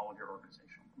redoing all of your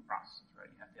organizational processes,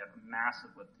 right? You have to have a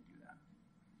massive lift to do that.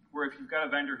 Where if you've got a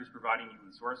vendor who's providing you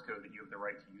with source code that you have the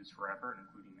right to use forever, and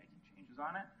including making changes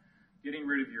on it, getting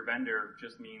rid of your vendor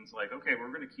just means like, okay,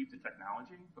 we're going to keep the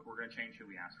technology, but we're going to change who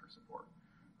we ask for support.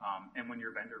 And when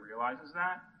your vendor realizes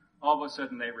that, all of a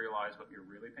sudden they realize what you're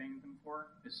really paying them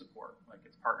for is support. Like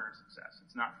it's partner success.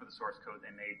 It's not for the source code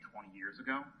they made 20 years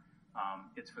ago.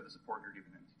 It's for the support you're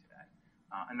giving them today.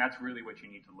 And that's really what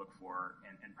you need to look for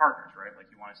in partners, right?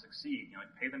 Like you want to succeed, like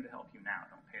pay them to help you now.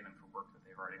 Don't pay them for work that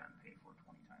they've already gotten paid for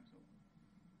 20 times over.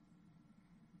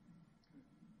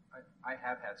 I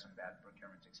have had some bad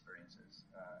procurement experiences,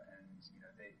 and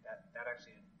that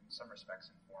actually in some respects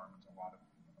informed a lot of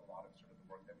sort of the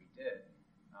work that we did.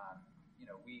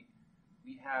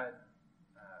 We've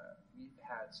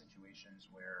had situations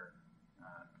where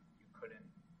you couldn't,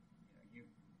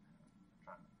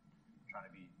 I'm trying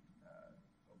to be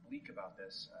oblique about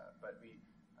this, but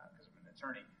because I'm an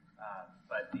attorney,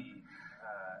 but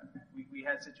we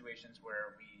had situations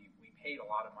where we paid a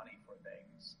lot of money for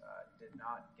things, did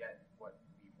not get what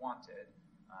we wanted,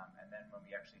 and then when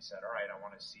we actually said, all right, I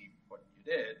want to see what you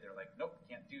did, they're like, nope,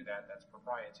 can't do that, that's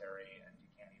proprietary, and you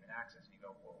can't even access it. You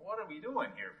go, well, what are we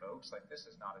doing here, folks? Like, this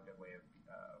is not a good way of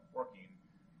working.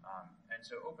 And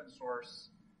so open source,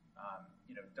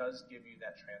 does give you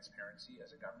that transparency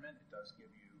as a government. It does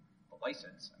give you a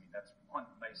license. I mean, that's one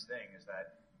nice thing is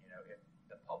that, if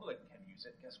the public can use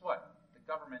it, guess what? The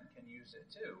government can use it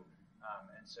too.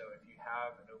 And so if you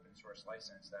have an open source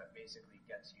license that basically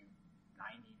gets you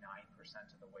 99%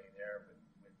 of the way there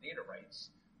with data rights,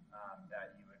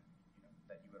 that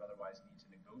you would otherwise need to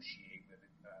negotiate with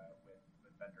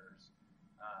vendors.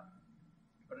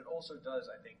 But it also does,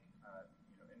 I think,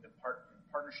 in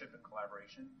partnership and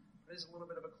collaboration, it is a little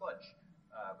bit of a clutch,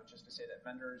 which is to say that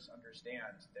vendors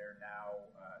understand they're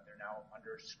now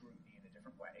under scrutiny in a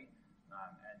different way,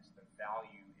 and the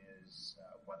value is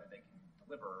whether they can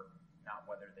deliver, not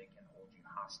whether they can hold you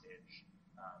hostage,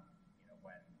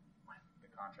 when the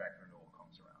contract renewal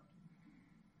comes around.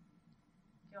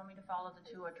 Do you want me to follow the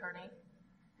two attorney?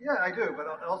 Yeah, I do, but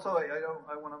also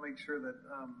I want to make sure that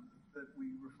that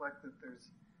we reflect that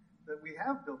that we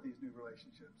have built these new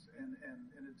relationships, and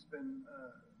it's been.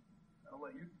 I'll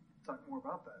let you talk more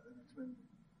about that, and it's been.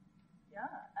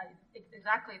 Yeah,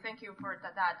 exactly. Thank you for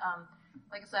that.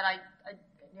 Like I said, I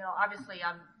obviously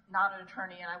I'm not an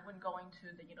attorney, and I wouldn't go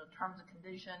into the terms and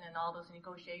condition and all those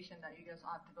negotiations that you guys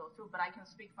have to go through. But I can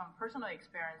speak from personal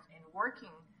experience in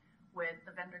working with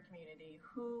the vendor community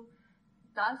who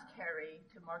does carry,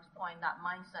 to Marc's point, that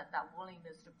mindset, that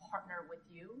willingness to partner with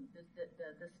you,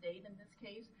 the state in this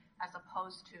case, as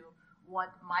opposed to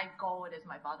what my goal is,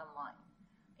 my bottom line.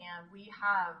 And we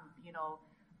have,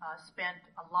 spent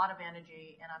a lot of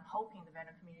energy, and I'm hoping the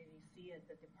vendor community see it,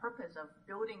 that the purpose of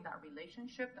building that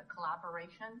relationship, that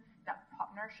collaboration, that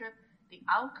partnership, the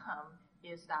outcome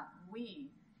is that we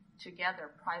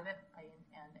together, private and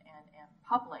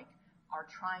public, are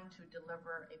trying to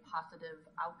deliver a positive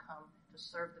outcome to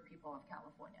serve the people of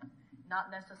California,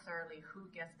 not necessarily who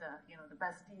gets the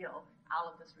best deal out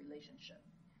of this relationship.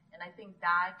 And I think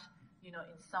that, in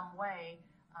some way,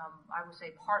 I would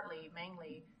say partly,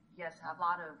 mainly, yes, a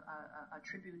lot of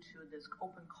attribute to this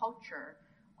open culture.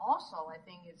 Also, I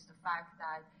think it's the fact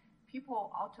that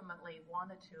people ultimately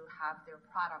wanted to have their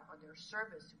product or their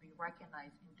service to be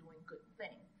recognized in doing good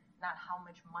things, not how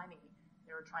much money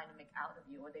they were trying to make out of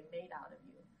you or they made out of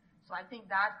you. So I think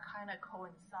that kind of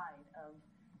coincide of,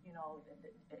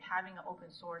 having an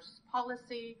open source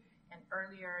policy, and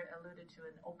earlier alluded to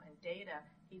an open data,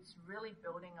 it's really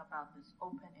building about this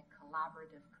open and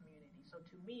collaborative community. So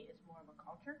to me, it's more of a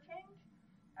culture change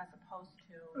as opposed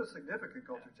to a significant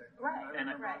culture change. Right.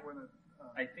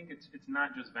 I think it's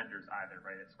not just vendors either,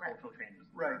 right? It's cultural changes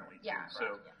internally too. Yeah.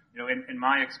 So, in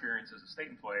my experience as a state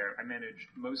employer, I managed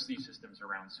most of these systems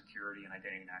around security and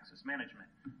identity and access management.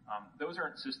 Those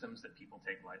aren't systems that people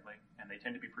take lightly, and they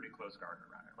tend to be pretty close guarded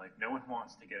around it. Like, no one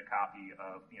wants to get a copy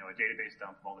of, a database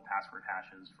dump of all the password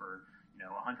hashes for,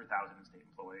 100,000 state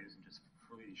employees and just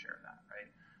freely share that, right?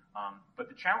 But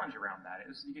the challenge around that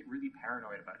is you get really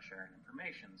paranoid about sharing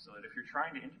information, so that if you're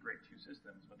trying to integrate two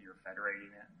systems, whether you're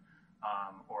federating it,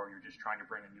 or you're just trying to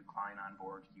bring a new client on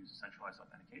board to use a centralized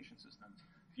authentication system,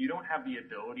 if you don't have the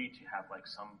ability to have like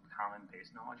some common base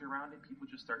knowledge around it, people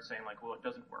just start saying like, well, it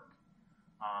doesn't work.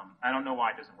 I don't know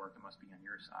why it doesn't work. It must be on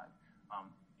your side.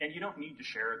 And you don't need to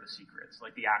share the secrets,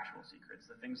 like the actual secrets,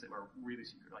 the things that are really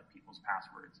secret, like people's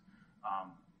passwords.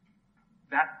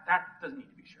 That doesn't need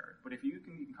to be shared. But if you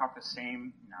can talk the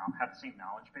same, have the same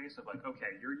knowledge base of like,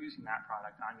 okay, you're using that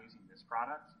product, I'm using this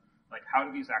product. Like, how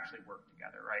do these actually work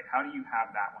together, right? How do you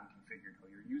have that one configured? Well,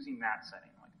 you're using that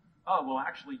setting. Like, oh, well,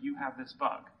 actually, you have this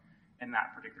bug in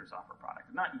that particular software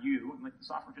product. Not you, like, the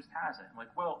software just has it. I'm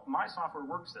like, well, my software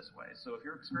works this way. So if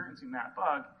you're experiencing that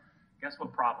bug, guess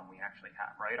what problem we actually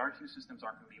have, right? Our two systems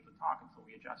aren't going to be able to talk until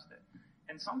we adjust it.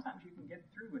 And sometimes you can get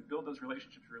through and build those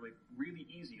relationships really, really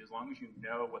easy as long as you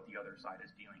know what the other side is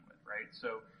dealing with, right?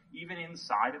 So even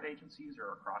inside of agencies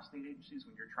or across state agencies,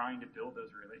 when you're trying to build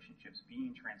those relationships,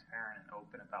 being transparent and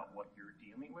open about what you're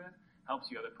dealing with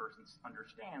helps the other person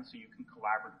understand, so you can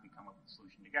collaboratively come up with a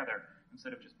solution together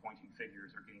instead of just pointing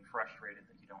figures or getting frustrated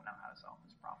that you don't know how to solve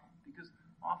this problem. Because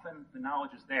often the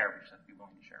knowledge is there, we just have to be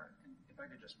willing to share it. And if I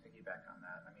could just piggyback on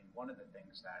that, I mean, one of the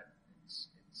things that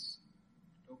it's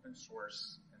open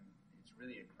source, and it's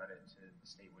really a credit to the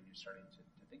state when you're starting to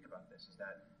think about this, is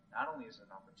that not only is it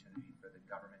an opportunity for the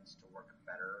governments to work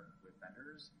better with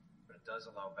vendors, but it does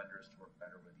allow vendors to work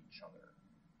better with each other.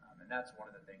 And that's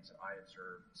one of the things that I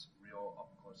observed real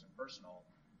up close and personal.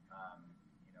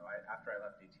 After I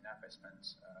left 18F, I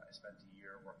spent a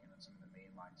year working on some of the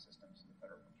mainline systems in the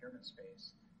federal procurement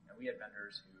space, and we had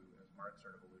vendors who, as Marc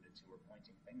sort of alluded to, were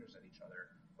pointing fingers at each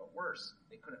other, but worse,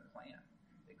 they couldn't plan.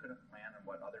 They couldn't plan on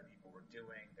what other people were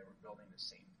doing. They were building the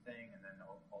same thing, and then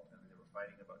ultimately they were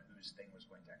fighting about whose thing was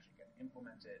going to actually get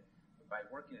implemented. But by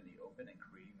working in the open and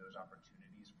creating those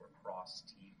opportunities for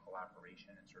cross-team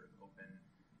collaboration and sort of open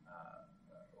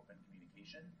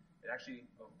communication, it actually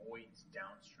avoids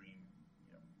downstream,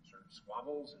 sort of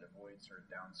squabbles. It avoids sort of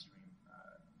downstream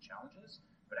challenges,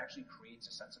 but actually creates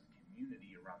a sense of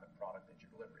community around the product that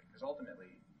you're delivering. Because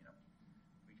ultimately,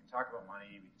 we can talk about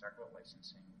money, we can talk about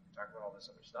licensing, talk about all this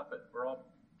other stuff, but we're all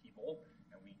people,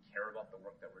 and we care about the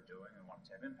work that we're doing and want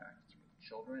it to have impact. It's for the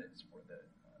children, it's for the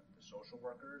social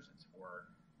workers, it's for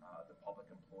the public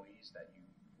employees that you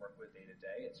work with day to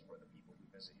day, it's for the people who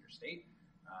visit your state,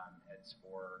 it's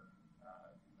for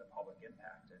the public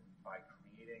impact. And by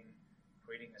creating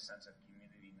a sense of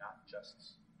community, not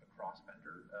just across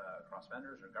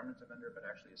vendors or government to vendor, but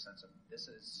actually a sense of this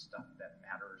is stuff that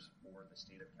matters for the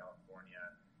state of California,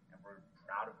 and we're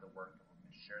proud of the work, and we're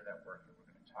going to share that work, and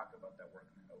we're going to talk about that work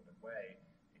in an open way.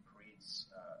 It creates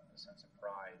a sense of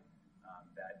pride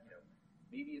that,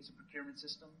 maybe it's a procurement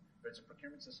system, but it's a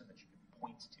procurement system that you can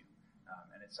point to,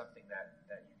 and it's something that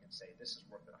you can say, this is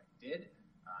work that I did,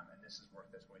 and this is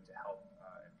work that's going to help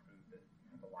improve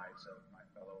the lives of my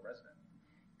fellow residents.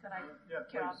 Could I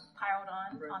pile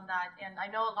on that? And I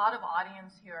know a lot of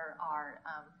audience here are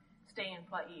state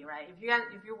employee, right? If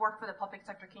you work for the public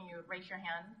sector, can you raise your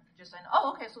hand? Just saying,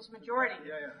 oh, okay, so it's majority.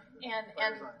 Yeah.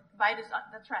 And by design,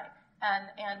 that's right.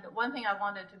 And one thing I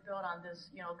wanted to build on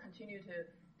this, continue to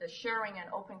the sharing and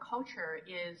open culture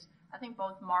is, I think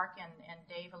both Marc and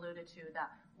Dave alluded to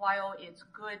that while it's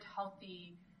good,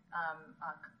 healthy,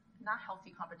 not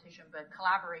healthy competition, but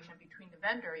collaboration between the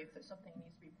vendor if something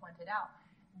needs to be pointed out.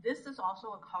 This is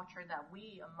also a culture that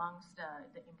we, amongst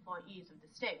the employees of the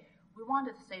state, we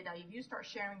wanted to say that if you start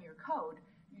sharing your code,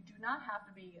 you do not have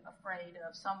to be afraid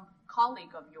of some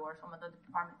colleague of yours from another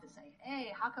department to say,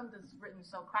 hey, how come this is written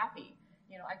so crappy?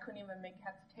 I couldn't even make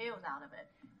heads or tails out of it.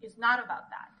 It's not about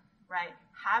that, right?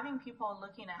 Having people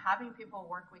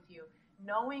work with you,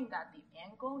 knowing that the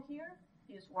end goal here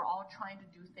is we're all trying to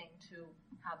do things to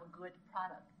have a good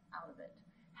product out of it.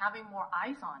 Having more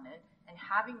eyes on it and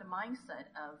having the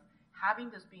mindset of having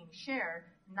this being shared,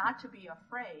 not to be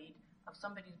afraid of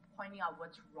somebody pointing out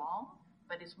what's wrong,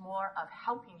 but it's more of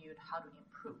helping you how to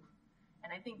improve. And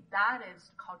I think that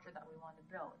is the culture that we want to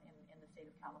build in the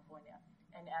state of California.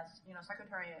 And as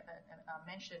Secretary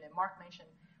mentioned and Marc mentioned,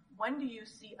 when do you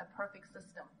see a perfect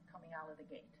system coming out of the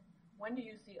gate? When do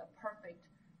you see a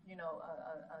perfect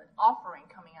offering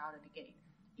coming out of the gate?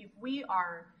 If we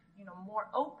are more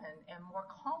open and more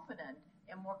confident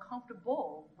and more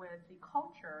comfortable with the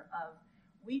culture of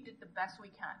we did the best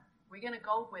we can. We're going to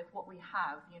go with what we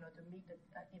have, to meet the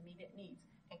immediate needs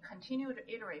and continue to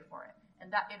iterate for it. And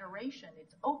that iteration,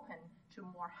 it's open to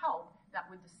more help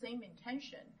that with the same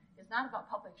intention. It's not about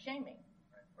public shaming,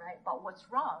 right? But what's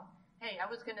wrong? Hey,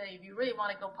 if you really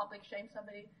want to go public shame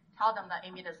somebody, tell them that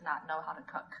Amy does not know how to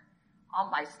cook. All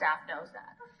my staff knows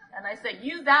that. And I say,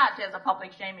 use that as a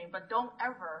public shaming, but don't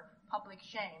ever public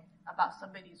shame about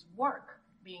somebody's work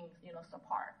being,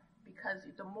 subpar. Because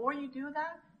the more you do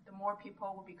that, the more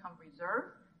people will become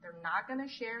reserved. They're not going to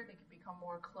share. They can become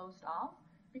more closed off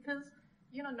because,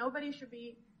 nobody should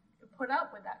be put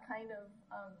up with that kind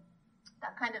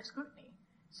of scrutiny.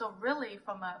 So really,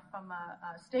 from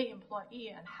a state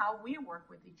employee and how we work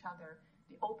with each other,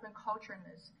 the open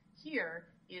cultureness here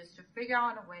is to figure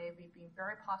out a way of being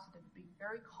very positive, be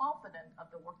very confident of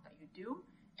the work that you do,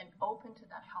 and open to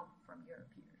that help from your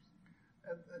peers.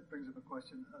 That brings up a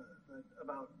question that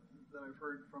I've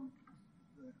heard from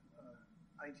the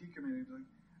IT community. Like,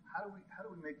 how do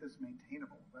we make this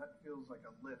maintainable? That feels like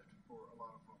a lift for a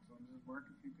lot of folks. So, Marc,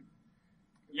 if you could.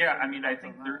 Yeah, I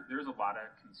think there's a lot of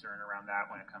concern around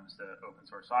that when it comes to open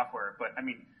source software. But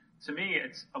to me,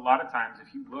 it's a lot of times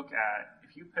if you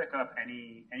pick up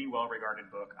any well-regarded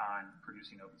book on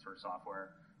producing open source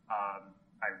software,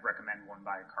 I recommend one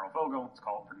by Carl Vogel. It's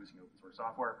called Producing Open Source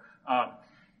Software.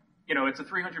 It's a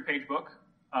 300-page book.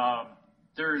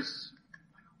 There's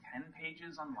 10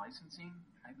 pages on licensing.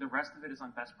 The rest of it is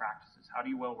on best practices. How do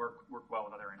you work well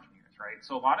with other engineers, right?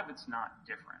 So a lot of it's not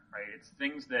different, right? It's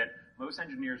things that most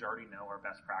engineers already know are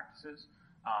best practices.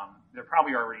 They're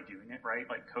probably already doing it, right?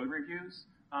 Like code reviews.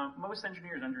 Most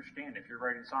engineers understand if you're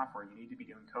writing software, you need to be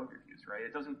doing code reviews, right?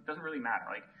 It doesn't really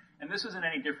matter. And this isn't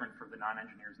any different for the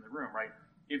non-engineers in the room, right?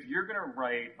 If you're going to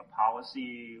write a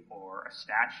policy or a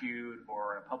statute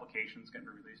or a publication that's going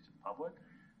to be released to the public,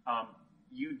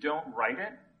 you don't write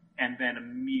it and then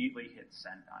immediately hit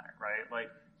send on it, right?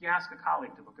 You ask a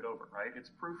colleague to look it over, right? It's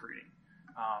proofreading.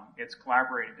 It's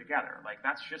collaborating together.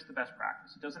 That's just the best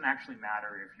practice. It doesn't actually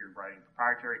matter if you're writing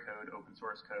proprietary code, open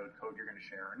source code you're going to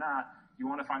share or not. You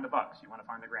want to find the bugs. You want to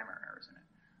find the grammar errors in it.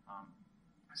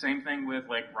 Same thing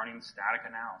with running static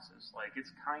analysis.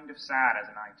 It's kind of sad as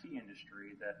an IT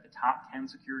industry that the top 10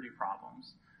 security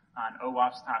problems on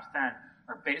OWASP's top 10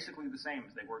 are basically the same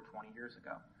as they were 20 years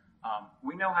ago.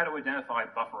 We know how to identify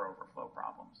buffer overflow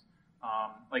problems.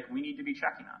 We need to be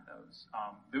checking on those.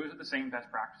 Those are the same best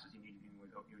practices you need to do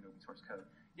with open source code.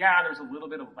 Yeah, there's a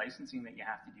little bit of licensing that you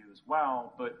have to do as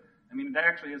well, but that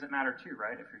actually doesn't matter too,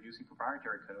 right? If you're using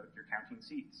proprietary code, you're counting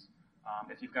seats.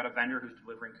 If you've got a vendor who's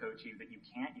delivering code to you that you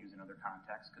can't use in other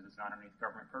contexts because it's not underneath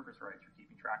government purpose rights, you're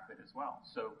keeping track of it as well.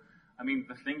 So,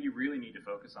 the thing you really need to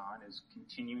focus on is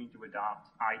continuing to adopt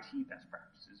IT best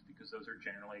practices because those are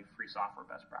generally free software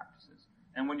best practices.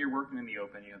 And when you're working in the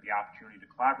open, you have the opportunity to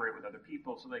collaborate with other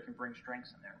people so they can bring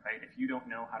strengths in there, right? If you don't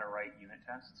know how to write unit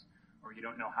tests or you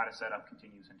don't know how to set up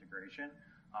continuous integration,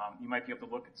 you might be able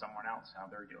to look at someone else, how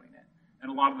they're doing it. And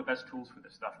a lot of the best tools for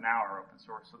this stuff now are open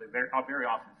source, so they very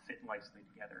often fit nicely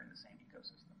together in the same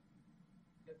ecosystem.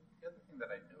 The other thing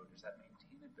that I note is that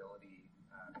maintainability,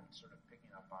 sort of picking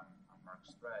up on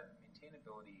Marc's thread,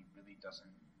 maintainability really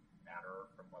doesn't matter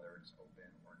from whether it's open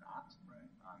or not. Right.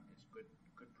 It's good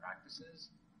practices,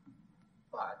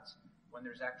 but when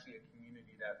there's actually a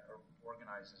community that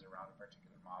organizes around a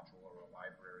particular module or a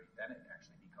library, then it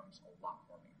actually becomes a lot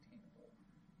more maintainable.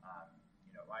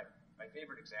 My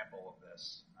favorite example of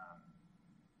this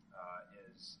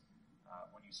is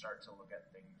when you start to look at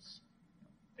things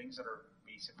that are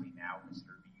basically now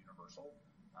considered to be universal.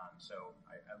 So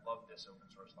I love this open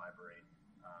source library.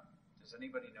 Does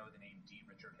anybody know the name D.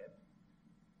 Richard Hipp?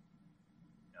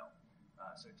 No.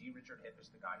 So D. Richard Hipp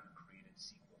is the guy who created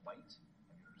SQLite.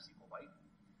 Have you heard of SQLite?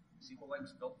 SQLite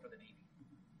was built for the Navy.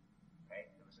 Okay,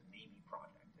 it was a Navy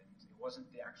project, and it wasn't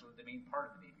actually the main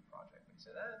part of the Navy project. But he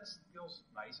said, this feels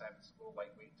nice. I have this little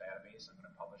lightweight database. I'm going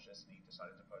to publish this, and he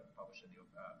decided to publish it in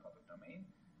the public domain.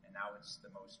 And now it's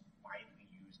the most widely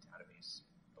used database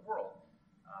in the world.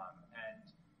 And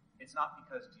it's not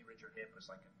because D. Richard Hipp was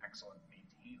like an excellent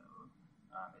maintainer.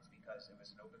 It's because it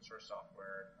was an open source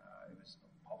software. It was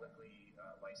publicly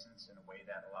licensed in a way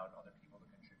that allowed other people to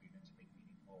contribute and to make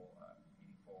meaningful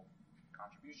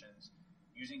contributions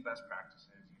using best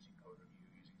practices, using code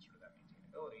review, using sort of that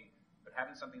maintainability, but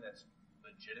having something that's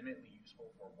legitimately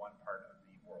useful for one part of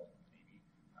the world, maybe,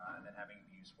 and then having it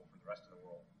be useful for the rest of the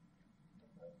world.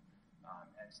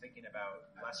 And it's thinking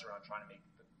about less around trying to make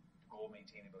the goal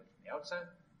maintainability from the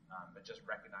outset, but just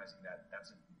recognizing that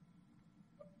that's a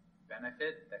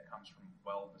benefit that comes from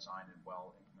well-designed and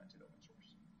well-implemented open source.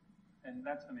 And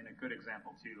that's, a good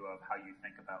example, too, of how you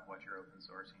think about what you're open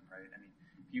sourcing, right?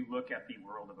 If you look at the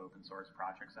world of open source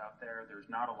projects out there, there's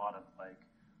not a lot of,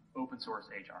 open source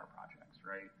HR projects,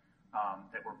 right,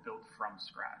 that were built from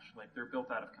scratch. They're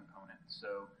built out of components.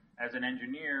 So as an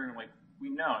engineer,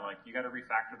 we know, you got to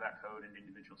refactor that code into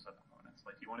individual subcomponents.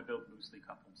 You want to build loosely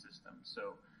coupled systems.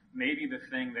 So maybe the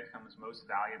thing that becomes most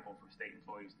valuable for state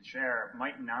employees to share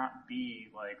might not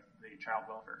be the child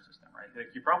welfare system, right?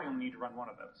 You probably only need to run one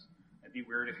of those. It'd be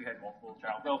weird if you had multiple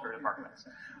child welfare departments.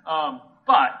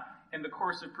 But in the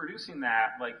course of producing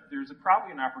that, there's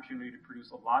probably an opportunity to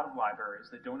produce a lot of libraries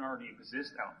that don't already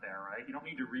exist out there, right? You don't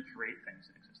need to recreate things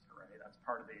that exist already. That's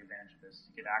part of the advantage of this.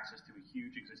 You get access to a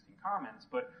huge existing commons,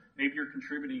 but maybe you're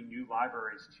contributing new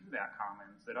libraries to that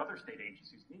commons that other state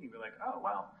agencies need. You'd be like, oh,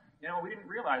 well, we didn't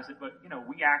realize it, but,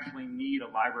 we actually need a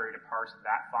library to parse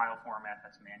that file format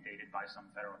that's mandated by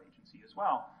some federal agency as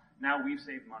well. Now we've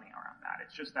saved money around that.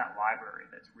 It's just that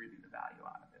library that's really the value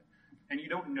out of it. And you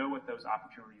don't know what those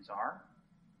opportunities are,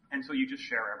 and so you just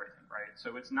share everything, right?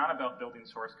 So it's not about building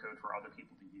source code for other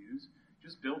people to use.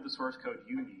 Just build the source code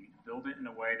you need, build it in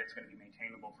a way that's going to be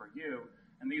maintainable for you,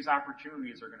 and these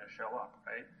opportunities are going to show up,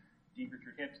 right? D.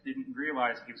 Richard Hipp didn't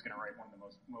realize he was going to write one of the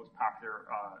most popular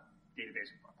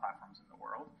database platforms in the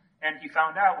world, and he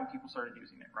found out when people started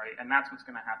using it, right? And that's what's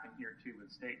going to happen here, too,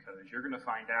 with state code. You're going to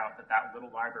find out that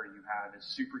little library you have is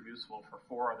super useful for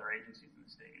 4 other agencies in the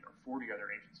state, or 40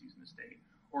 other agencies in the state,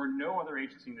 or no other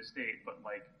agency in the state, but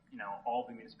all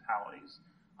the municipalities,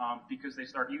 because they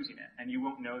start using it, and you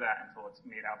won't know that until it's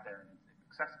made out there and it's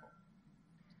accessible.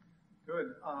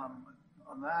 Good.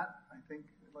 On that, I think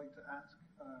I'd like to ask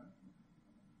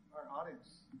our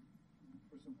audience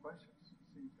for some questions.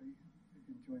 See if they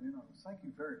can join in on this. Thank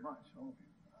you very much, all of you.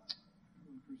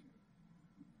 Really appreciate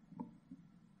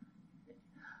it.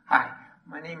 Hi,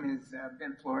 my name is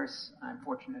Ben Flores. I'm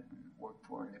fortunate to work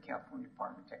for the California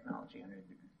Department of Technology under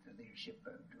the leadership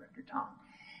of Director Tong.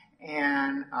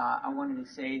 And I wanted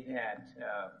to say that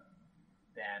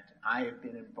I have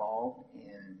been involved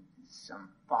in some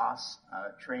FOSS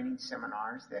training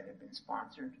seminars that have been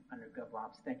sponsored under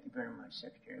GovOps. Thank you very much,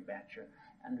 Secretary Batjer,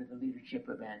 under the leadership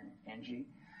of NG.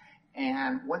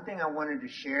 And one thing I wanted to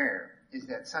share is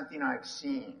that something I've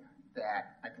seen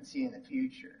that I can see in the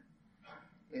future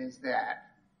is that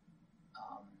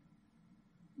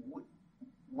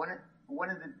one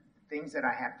of the things that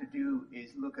I have to do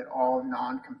is look at all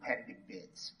non-competitive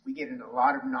bids. We get into a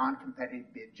lot of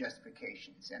non-competitive bid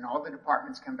justifications, and all the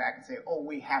departments come back and say, oh,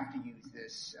 we have to use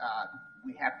this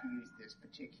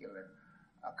particular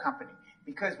company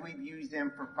because we've used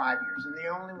them for 5 years, and the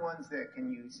only ones that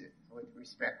can use it with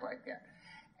respect like that.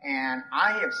 And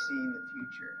I have seen the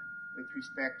future with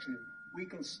respect to we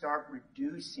can start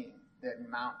reducing the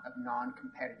amount of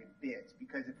non-competitive bids,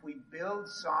 because if we build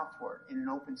software in an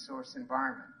open source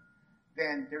environment,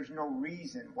 then there's no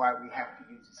reason why we have to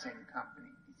use the same companies.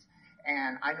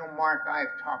 And I know, Marc, I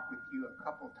have talked with you a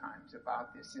couple times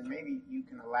about this, and maybe you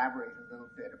can elaborate a little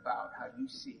bit about how you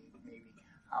see maybe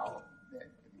how the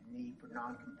need for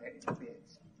non-competitive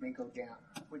bids may go down,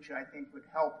 which I think would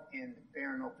help in the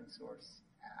fair and open source,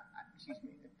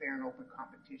 the fair and open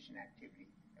competition activity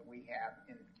that we have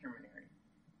in the procurement area.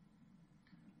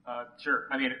 Sure.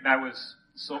 That was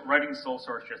writing sole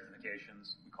source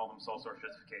justifications. We call them sole source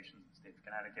justifications in the state of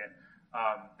Connecticut.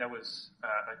 That was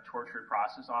a tortured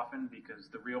process often, because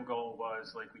the real goal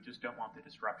was like, we just don't want the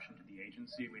disruption to the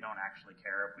agency. We don't actually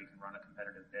care if we can run a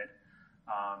competitive bid.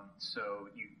 So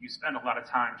you spend a lot of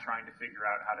time trying to figure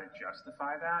out how to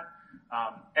justify that.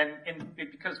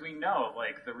 Because we know,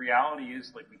 like, the reality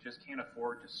is, like, we just can't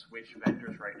afford to switch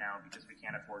vendors right now, because we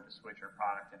can't afford to switch our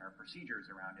product and our procedures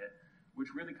around it,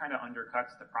 which really kind of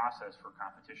undercuts the process for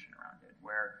competition around it,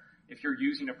 where if you're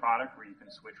using a product where you can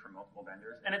switch from multiple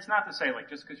vendors, and it's not to say, like,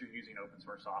 just because you're using open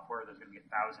source software, there's going to be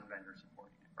 1,000 vendors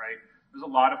supporting it, right? There's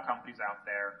a lot of companies out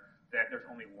there that there's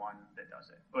only one that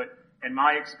does it. But in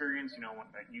my experience,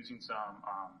 using some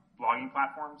blogging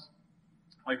platforms,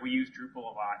 like we use Drupal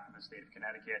a lot in the state of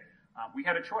Connecticut, we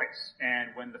had a choice.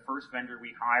 And when the first vendor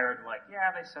we hired, like,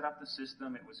 yeah, they set up the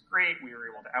system, it was great, we were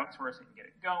able to outsource it and get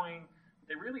it going.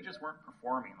 They really just weren't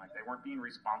performing. Like, they weren't being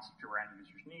responsive to our end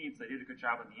users' needs. They did a good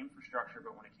job on the infrastructure,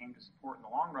 but when it came to support in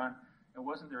the long run, it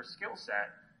wasn't their skill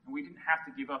set, and we didn't have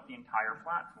to give up the entire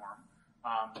platform.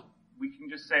 We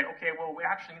can just say, okay, well, we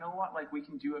actually, you know what, like, we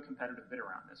can do a competitive bid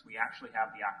around this. We actually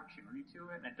have the opportunity to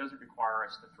it, and it doesn't require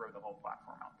us to throw the whole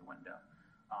platform out the window.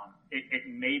 It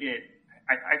made it,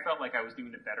 I felt like I was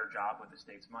doing a better job with the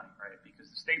state's money, right? Because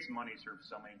the state's money serves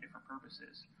so many different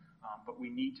purposes, but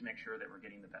we need to make sure that we're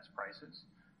getting the best prices.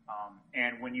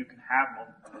 And when you can have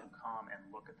multiple people come and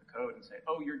look at the code and say,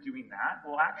 oh, you're doing that?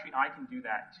 Well, actually, I can do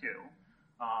that too.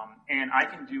 And I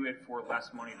can do it for less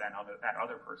money than that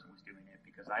other person was doing it,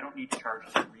 because I don't need to charge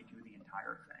you to redo the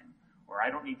entire thing, or I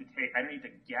don't need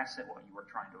to guess at what you were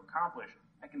trying to accomplish.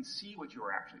 I can see what you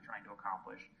were actually trying to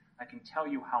accomplish. I can tell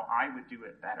you how I would do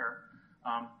it better.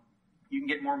 You can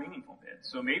get more meaningful bids.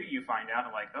 So maybe you find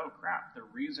out, like, oh crap, the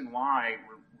reason why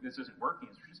this isn't working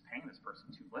is we're just paying this person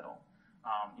too little.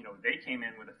 They came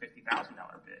in with a $50,000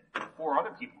 bid. 4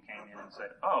 other people came in and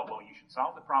said, oh, well, you should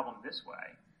solve the problem this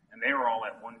way. And they were all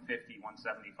at 150,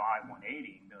 175, 180.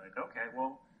 And be like, okay,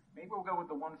 well, maybe we'll go with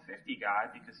the 150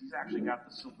 guy, because he's actually got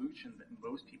the solution that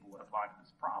most people would apply to this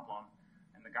problem.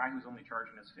 And the guy who's only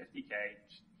charging us $50K,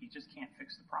 he just can't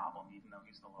fix the problem, even though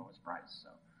he's the lowest price. So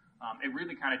it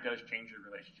really kind of does change your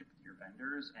relationship with your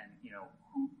vendors, and who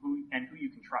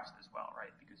you can trust as well,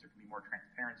 right? Because there can be more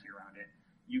transparency around it.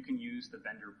 You can use the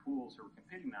vendor pools who are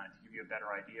competing on it to give you a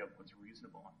better idea of what's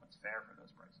reasonable and what's fair for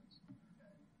those prices.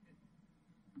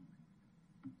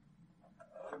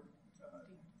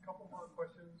 A couple more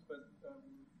questions, but we're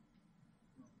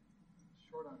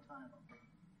short on time on the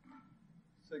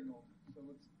signal. So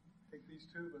let's take these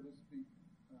 2, but let's be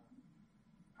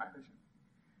efficient.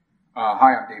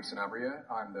 Hi, I'm Dave Sanabria.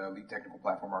 I'm the lead technical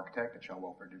platform architect at Shell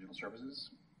Welfare Digital Services.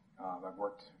 I've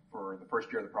worked for the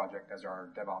first year of the project as our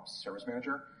DevOps service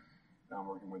manager. Now I'm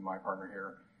working with my partner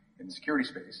here in the security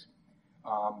space.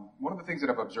 One of the things that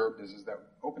I've observed is that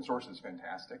open source is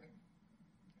fantastic.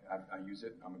 I use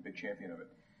it. I'm a big champion of it.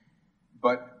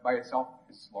 But by itself,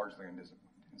 it's largely undisciplined.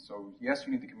 And so, yes,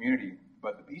 you need the community,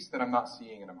 but the piece that I'm not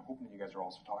seeing, and I'm hoping you guys are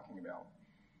also talking about,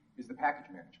 is the package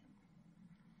management.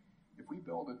 If we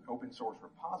build an open source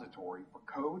repository for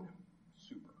code,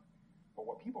 super. But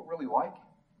what people really like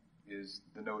is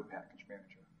the Node package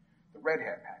manager, the Red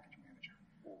Hat package manager,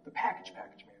 the package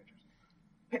managers.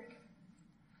 Pick.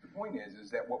 The point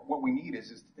is that what we need is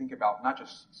to think about not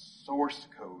just source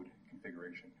code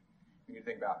configuration. We need to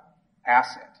think about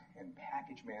asset and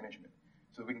package management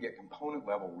so that we can get component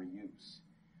level reuse.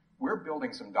 We're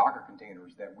building some Docker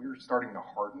containers that we're starting to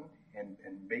harden and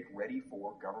make ready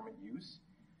for government use.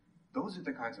 Those are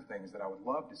the kinds of things that I would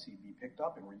love to see be picked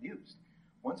up and reused.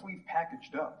 Once we've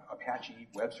packaged up Apache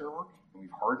web server and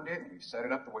we've hardened it and we've set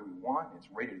it up the way we want, and it's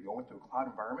ready to go into a cloud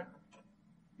environment,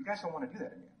 you guys don't want to do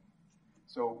that again.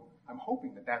 So I'm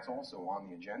hoping that that's also on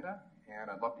the agenda,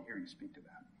 and I'd love to hear you speak to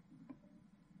that.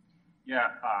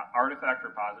 Yeah, artifact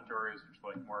repositories, which is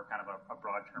like more kind of a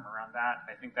broad term around that.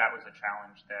 I think that was a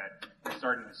challenge that we're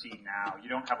starting to see now. You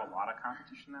don't have a lot of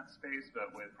competition in that space, but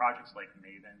with projects like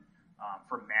Maven,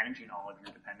 for managing all of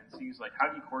your dependencies, like how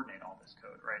do you coordinate all this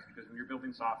code, right? Because when you're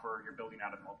building software, you're building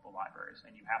out of multiple libraries,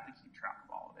 and you have to keep track of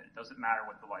all of it. It doesn't matter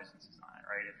what the license is on it,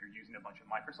 right? If you're using a bunch of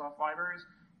Microsoft libraries,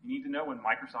 you need to know when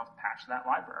Microsoft patched that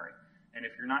library. And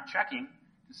if you're not checking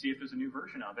to see if there's a new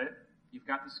version of it, you've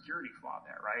got the security flaw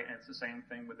there, right? And it's the same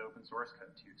thing with open source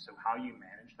code too. So how you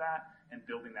manage that and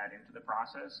building that into the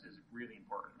process is really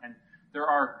important. And there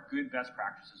are good best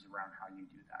practices around how you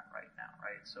do that right now,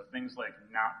 right? So things like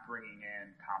not bringing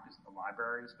in copies of the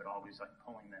libraries, but always like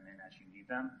pulling them in as you need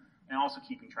them, and also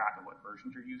keeping track of what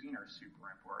versions you're using are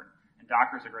super important. And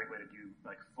Docker is a great way to do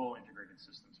like full integrated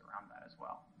systems around that as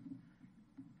well.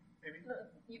 Maybe?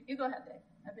 You go ahead, Dave.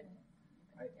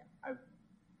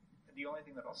 The only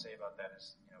thing that I'll say about that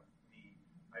is,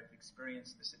 I've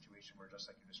experienced the situation where, just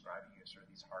like you're describing, you have sort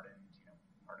of these hardened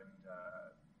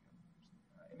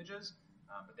images,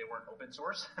 but they weren't open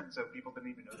source, so people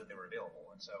didn't even know that they were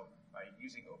available. And so by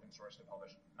using open source to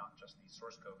publish not just the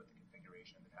source code, but the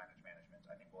configuration and the package management,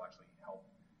 I think will actually help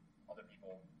other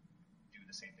people do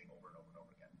the same thing over and over and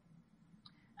over again.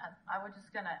 I was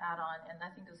just going to add on, and I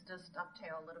think this does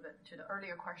dovetail a little bit to the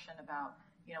earlier question about,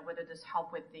 whether this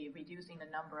help with the reducing the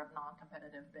number of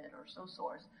non-competitive bid or sole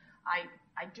source. I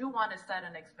do want to set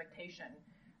an expectation.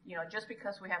 Just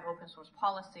because we have open source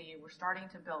policy, we're starting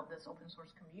to build this open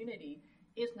source community,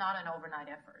 is not an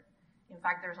overnight effort. In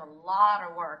fact, there's a lot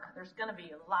of work. There's going to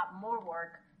be a lot more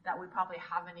work that we probably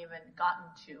haven't even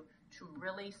gotten to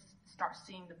really start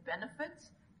seeing the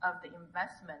benefits of the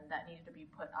investment that needed to be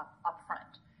put up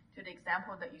front. To the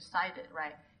example that you cited,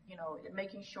 right?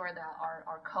 Making sure that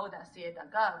our code at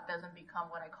ca.gov doesn't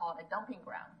become what I call a dumping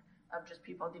ground of just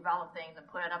people develop things and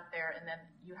put it up there, and then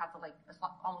you have to it's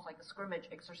almost like a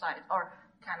scrimmage exercise, or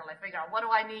kind of figure out what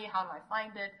do I need, how do I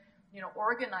find it,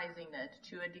 organizing it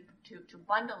to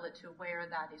bundle it to where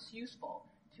that is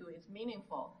useful, to is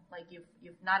meaningful. Like if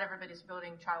not everybody's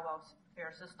building child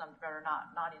welfare systems, better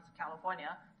not in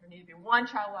California, there needs to be one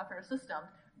child welfare system,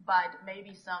 but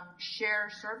maybe some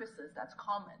shared services that's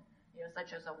common,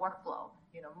 such as a workflow,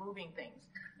 moving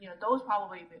things. Those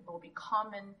probably will be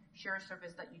common shared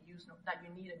service that you use, that you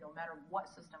need no matter what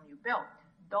system you build.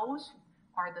 Those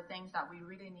are the things that we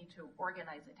really need to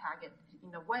organize and tag it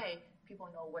in a way people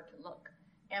know where to look.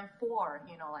 And for,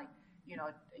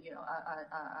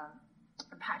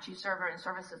 Apache server and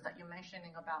services that you're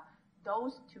mentioning about,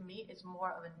 those to me is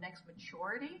more of a next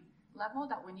maturity level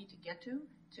that we need to get to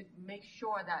make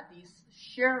sure that these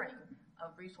sharing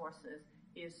of resources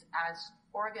is as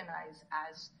organized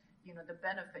as, the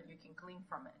benefit you can glean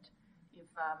from it. If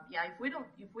we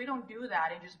don't do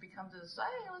that, it just becomes this,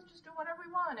 hey, let's just do whatever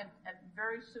we want, and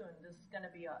very soon this is going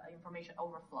to be an information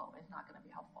overflow. It's not going to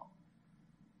be helpful.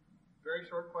 Very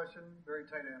short question, very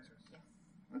tight answers.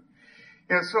 Yes.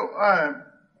 Yeah. So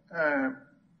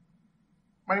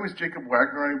my name is Jacob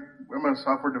Wagner. I'm a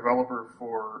software developer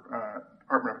for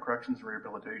Department of Corrections and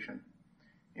Rehabilitation,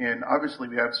 and obviously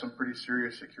we have some pretty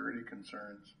serious security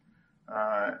concerns.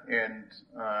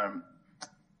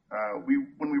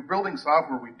 When we're building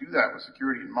software, we do that with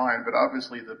security in mind, but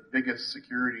obviously the biggest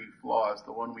security flaw is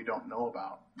the one we don't know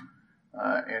about.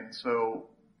 And so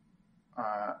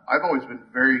I've always been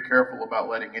very careful about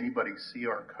letting anybody see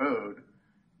our code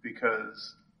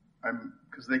because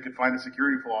they could find a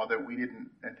security flaw that we didn't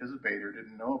anticipate or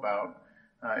didn't know about.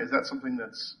 Is that something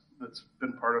that's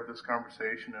been part of this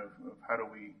conversation of how do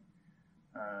we,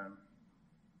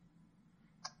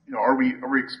 are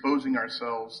we exposing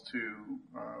ourselves to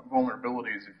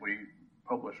vulnerabilities if we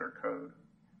publish our code?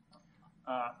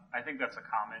 I think that's a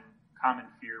common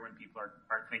fear when people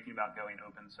are thinking about going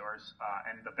open source.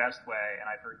 And the best way, and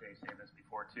I've heard Dave say this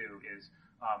before too, is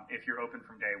if you're open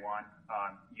from day one,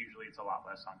 usually it's a lot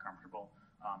less uncomfortable.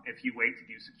 If you wait to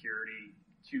do security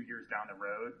 2 years down the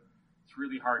road, it's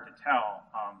really hard to tell.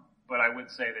 But I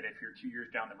would say that if you're 2 years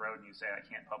down the road and you say, I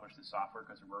can't publish this software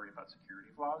because I'm worried about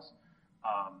security flaws,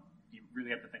 you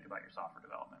really have to think about your software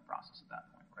development process at that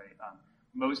point, right?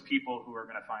 Most people who are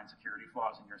going to find security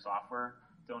flaws in your software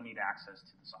don't need access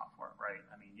to the software, right?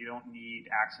 I mean, you don't need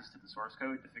access to the source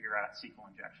code to figure out SQL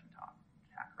injection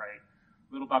attack, right?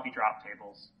 Little puppy drop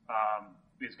tables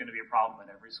is going to be a problem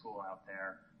at every school out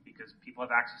there because people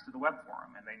have access to the web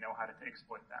forum and they know how to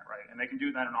exploit that, right? And they can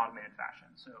do that in an automated fashion.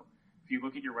 So if you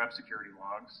look at your web security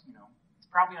logs, it's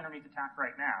probably underneath attack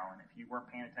right now. And if you weren't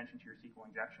paying attention to your SQL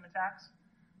injection attacks,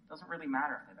 it doesn't really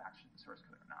matter if they've accessed the source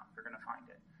code or not. They're going to find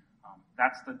it.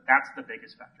 That's the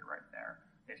biggest factor right there.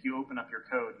 If you open up your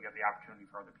code, you have the opportunity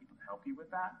for other people to help you with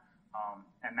that.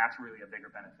 And that's really a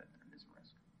bigger benefit than it is a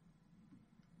risk.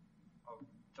 I'll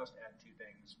just add two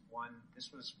things. One, this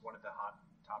was one of the hot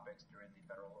topics during the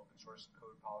federal open source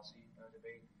code policy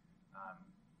debate.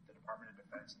 The Department of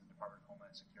Defense and the Department of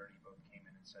Homeland Security both came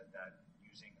in and said that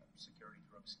using security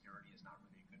through obscurity is not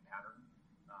really a good pattern,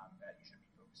 that you should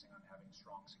be focusing on having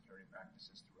strong security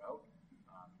practices throughout,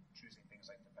 choosing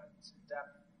things like defense in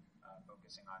depth,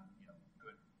 focusing on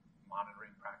good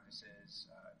monitoring practices,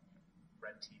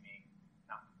 red teaming,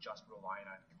 not just relying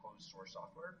on closed source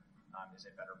software is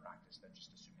a better practice than just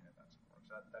assuming that that's going to work.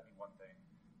 So that'd be one thing.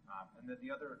 And then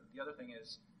the other thing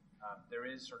is there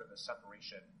is sort of a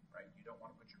separation, right? You don't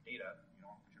want to put your data, you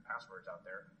don't want to put your passwords out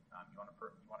there. You want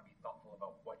to be thoughtful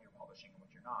about what you're publishing and what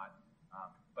you're not.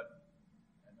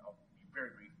 And I'll be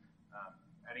very brief.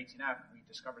 At 18F, we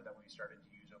discovered that when we started to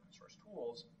use open source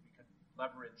tools, we could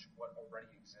leverage what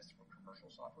already exists for commercial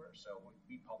software. So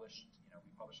we published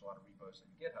a lot of repos in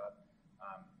GitHub.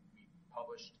 We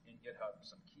published in GitHub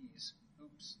some keys.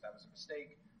 Oops, that was a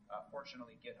mistake.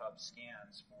 Fortunately, GitHub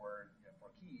scans for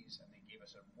keys, and they gave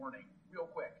us a warning real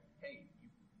quick. Hey, you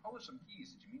published some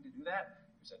keys. Did you mean to do that?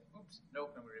 We said, oops,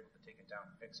 nope, and we were able to take it down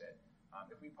and fix it.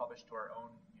 If we published to our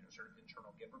own, sort of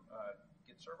internal Git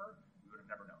server, we would have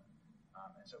never known.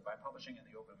 And so by publishing in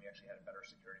the open, we actually had a better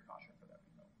security posture for that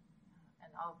repo.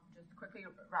 And I'll just quickly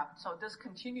wrap. So this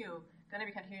going to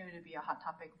be continuing to be a hot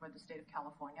topic for the state of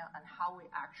California and how we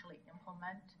actually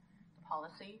implement the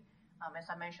policy. As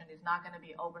I mentioned, it's not going to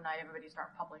be overnight. Everybody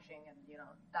start publishing and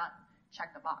done,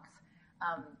 check the box.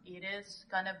 It is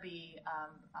going to be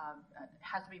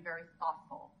has to be very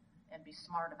thoughtful and be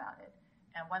smart about it.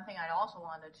 And one thing I also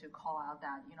wanted to call out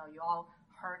that you all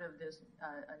heard of this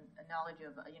analogy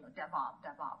of DevOps,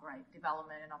 right?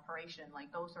 Development and operation. Like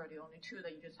those are the only two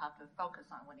that you just have to focus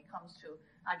on when it comes to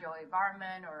agile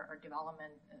environment or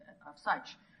development of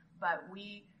such. But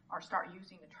we are start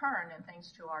using the term, and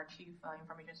thanks to our Chief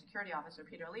Information Security Officer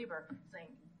Peter Lieber,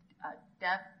 saying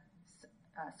dev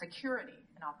security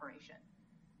and operation.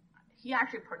 He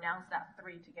actually pronounced that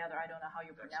three together. I don't know how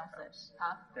you pronounce it.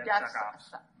 Huh?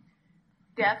 DevSecOps.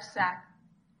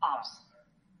 DevSecOps.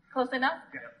 Close enough?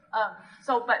 Yeah.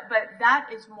 But that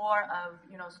is more of,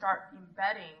 start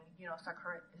embedding,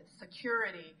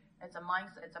 security as a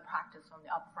mindset, as a practice from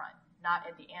the upfront, not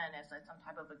at the end as some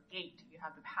type of a gate you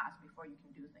have to pass before you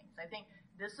can do things. I think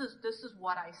this is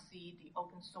what I see the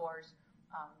open source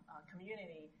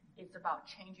community. It's about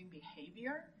changing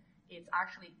behavior. It's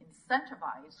actually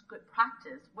incentivize good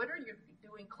practice. Whether you're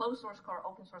doing closed source code or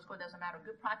open source code, doesn't matter.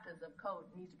 Good practice of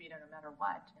code needs to be there no matter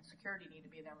what, and security need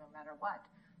to be there no matter what.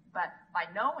 But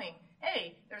by knowing,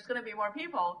 hey, there's going to be more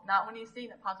people not only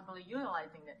seeing it, possibly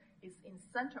utilizing it, is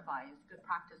incentivize good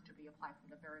practice to be applied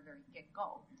from the very, very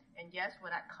get-go. And yes,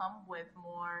 would that come with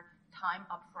more time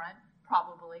upfront?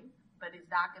 Probably. But is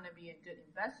that going to be a good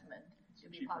investment to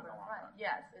be part of upfront?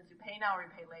 Yes. Is you pay now or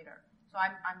you pay later? So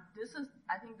I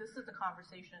think this is the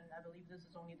conversation. I believe this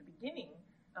is only the beginning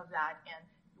of that, and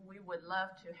we would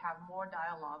love to have more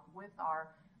dialogue with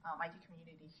our IT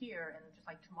community here, and just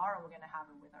like tomorrow we're going to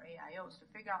have it with our AIOs to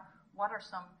figure out what are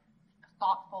some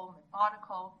thoughtful,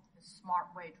 methodical, and smart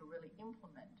way to really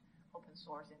implement open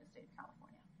source in the state of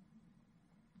California.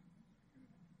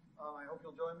 I hope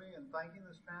you'll join me in thanking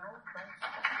this panel. Thanks.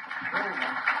 Very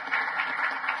much.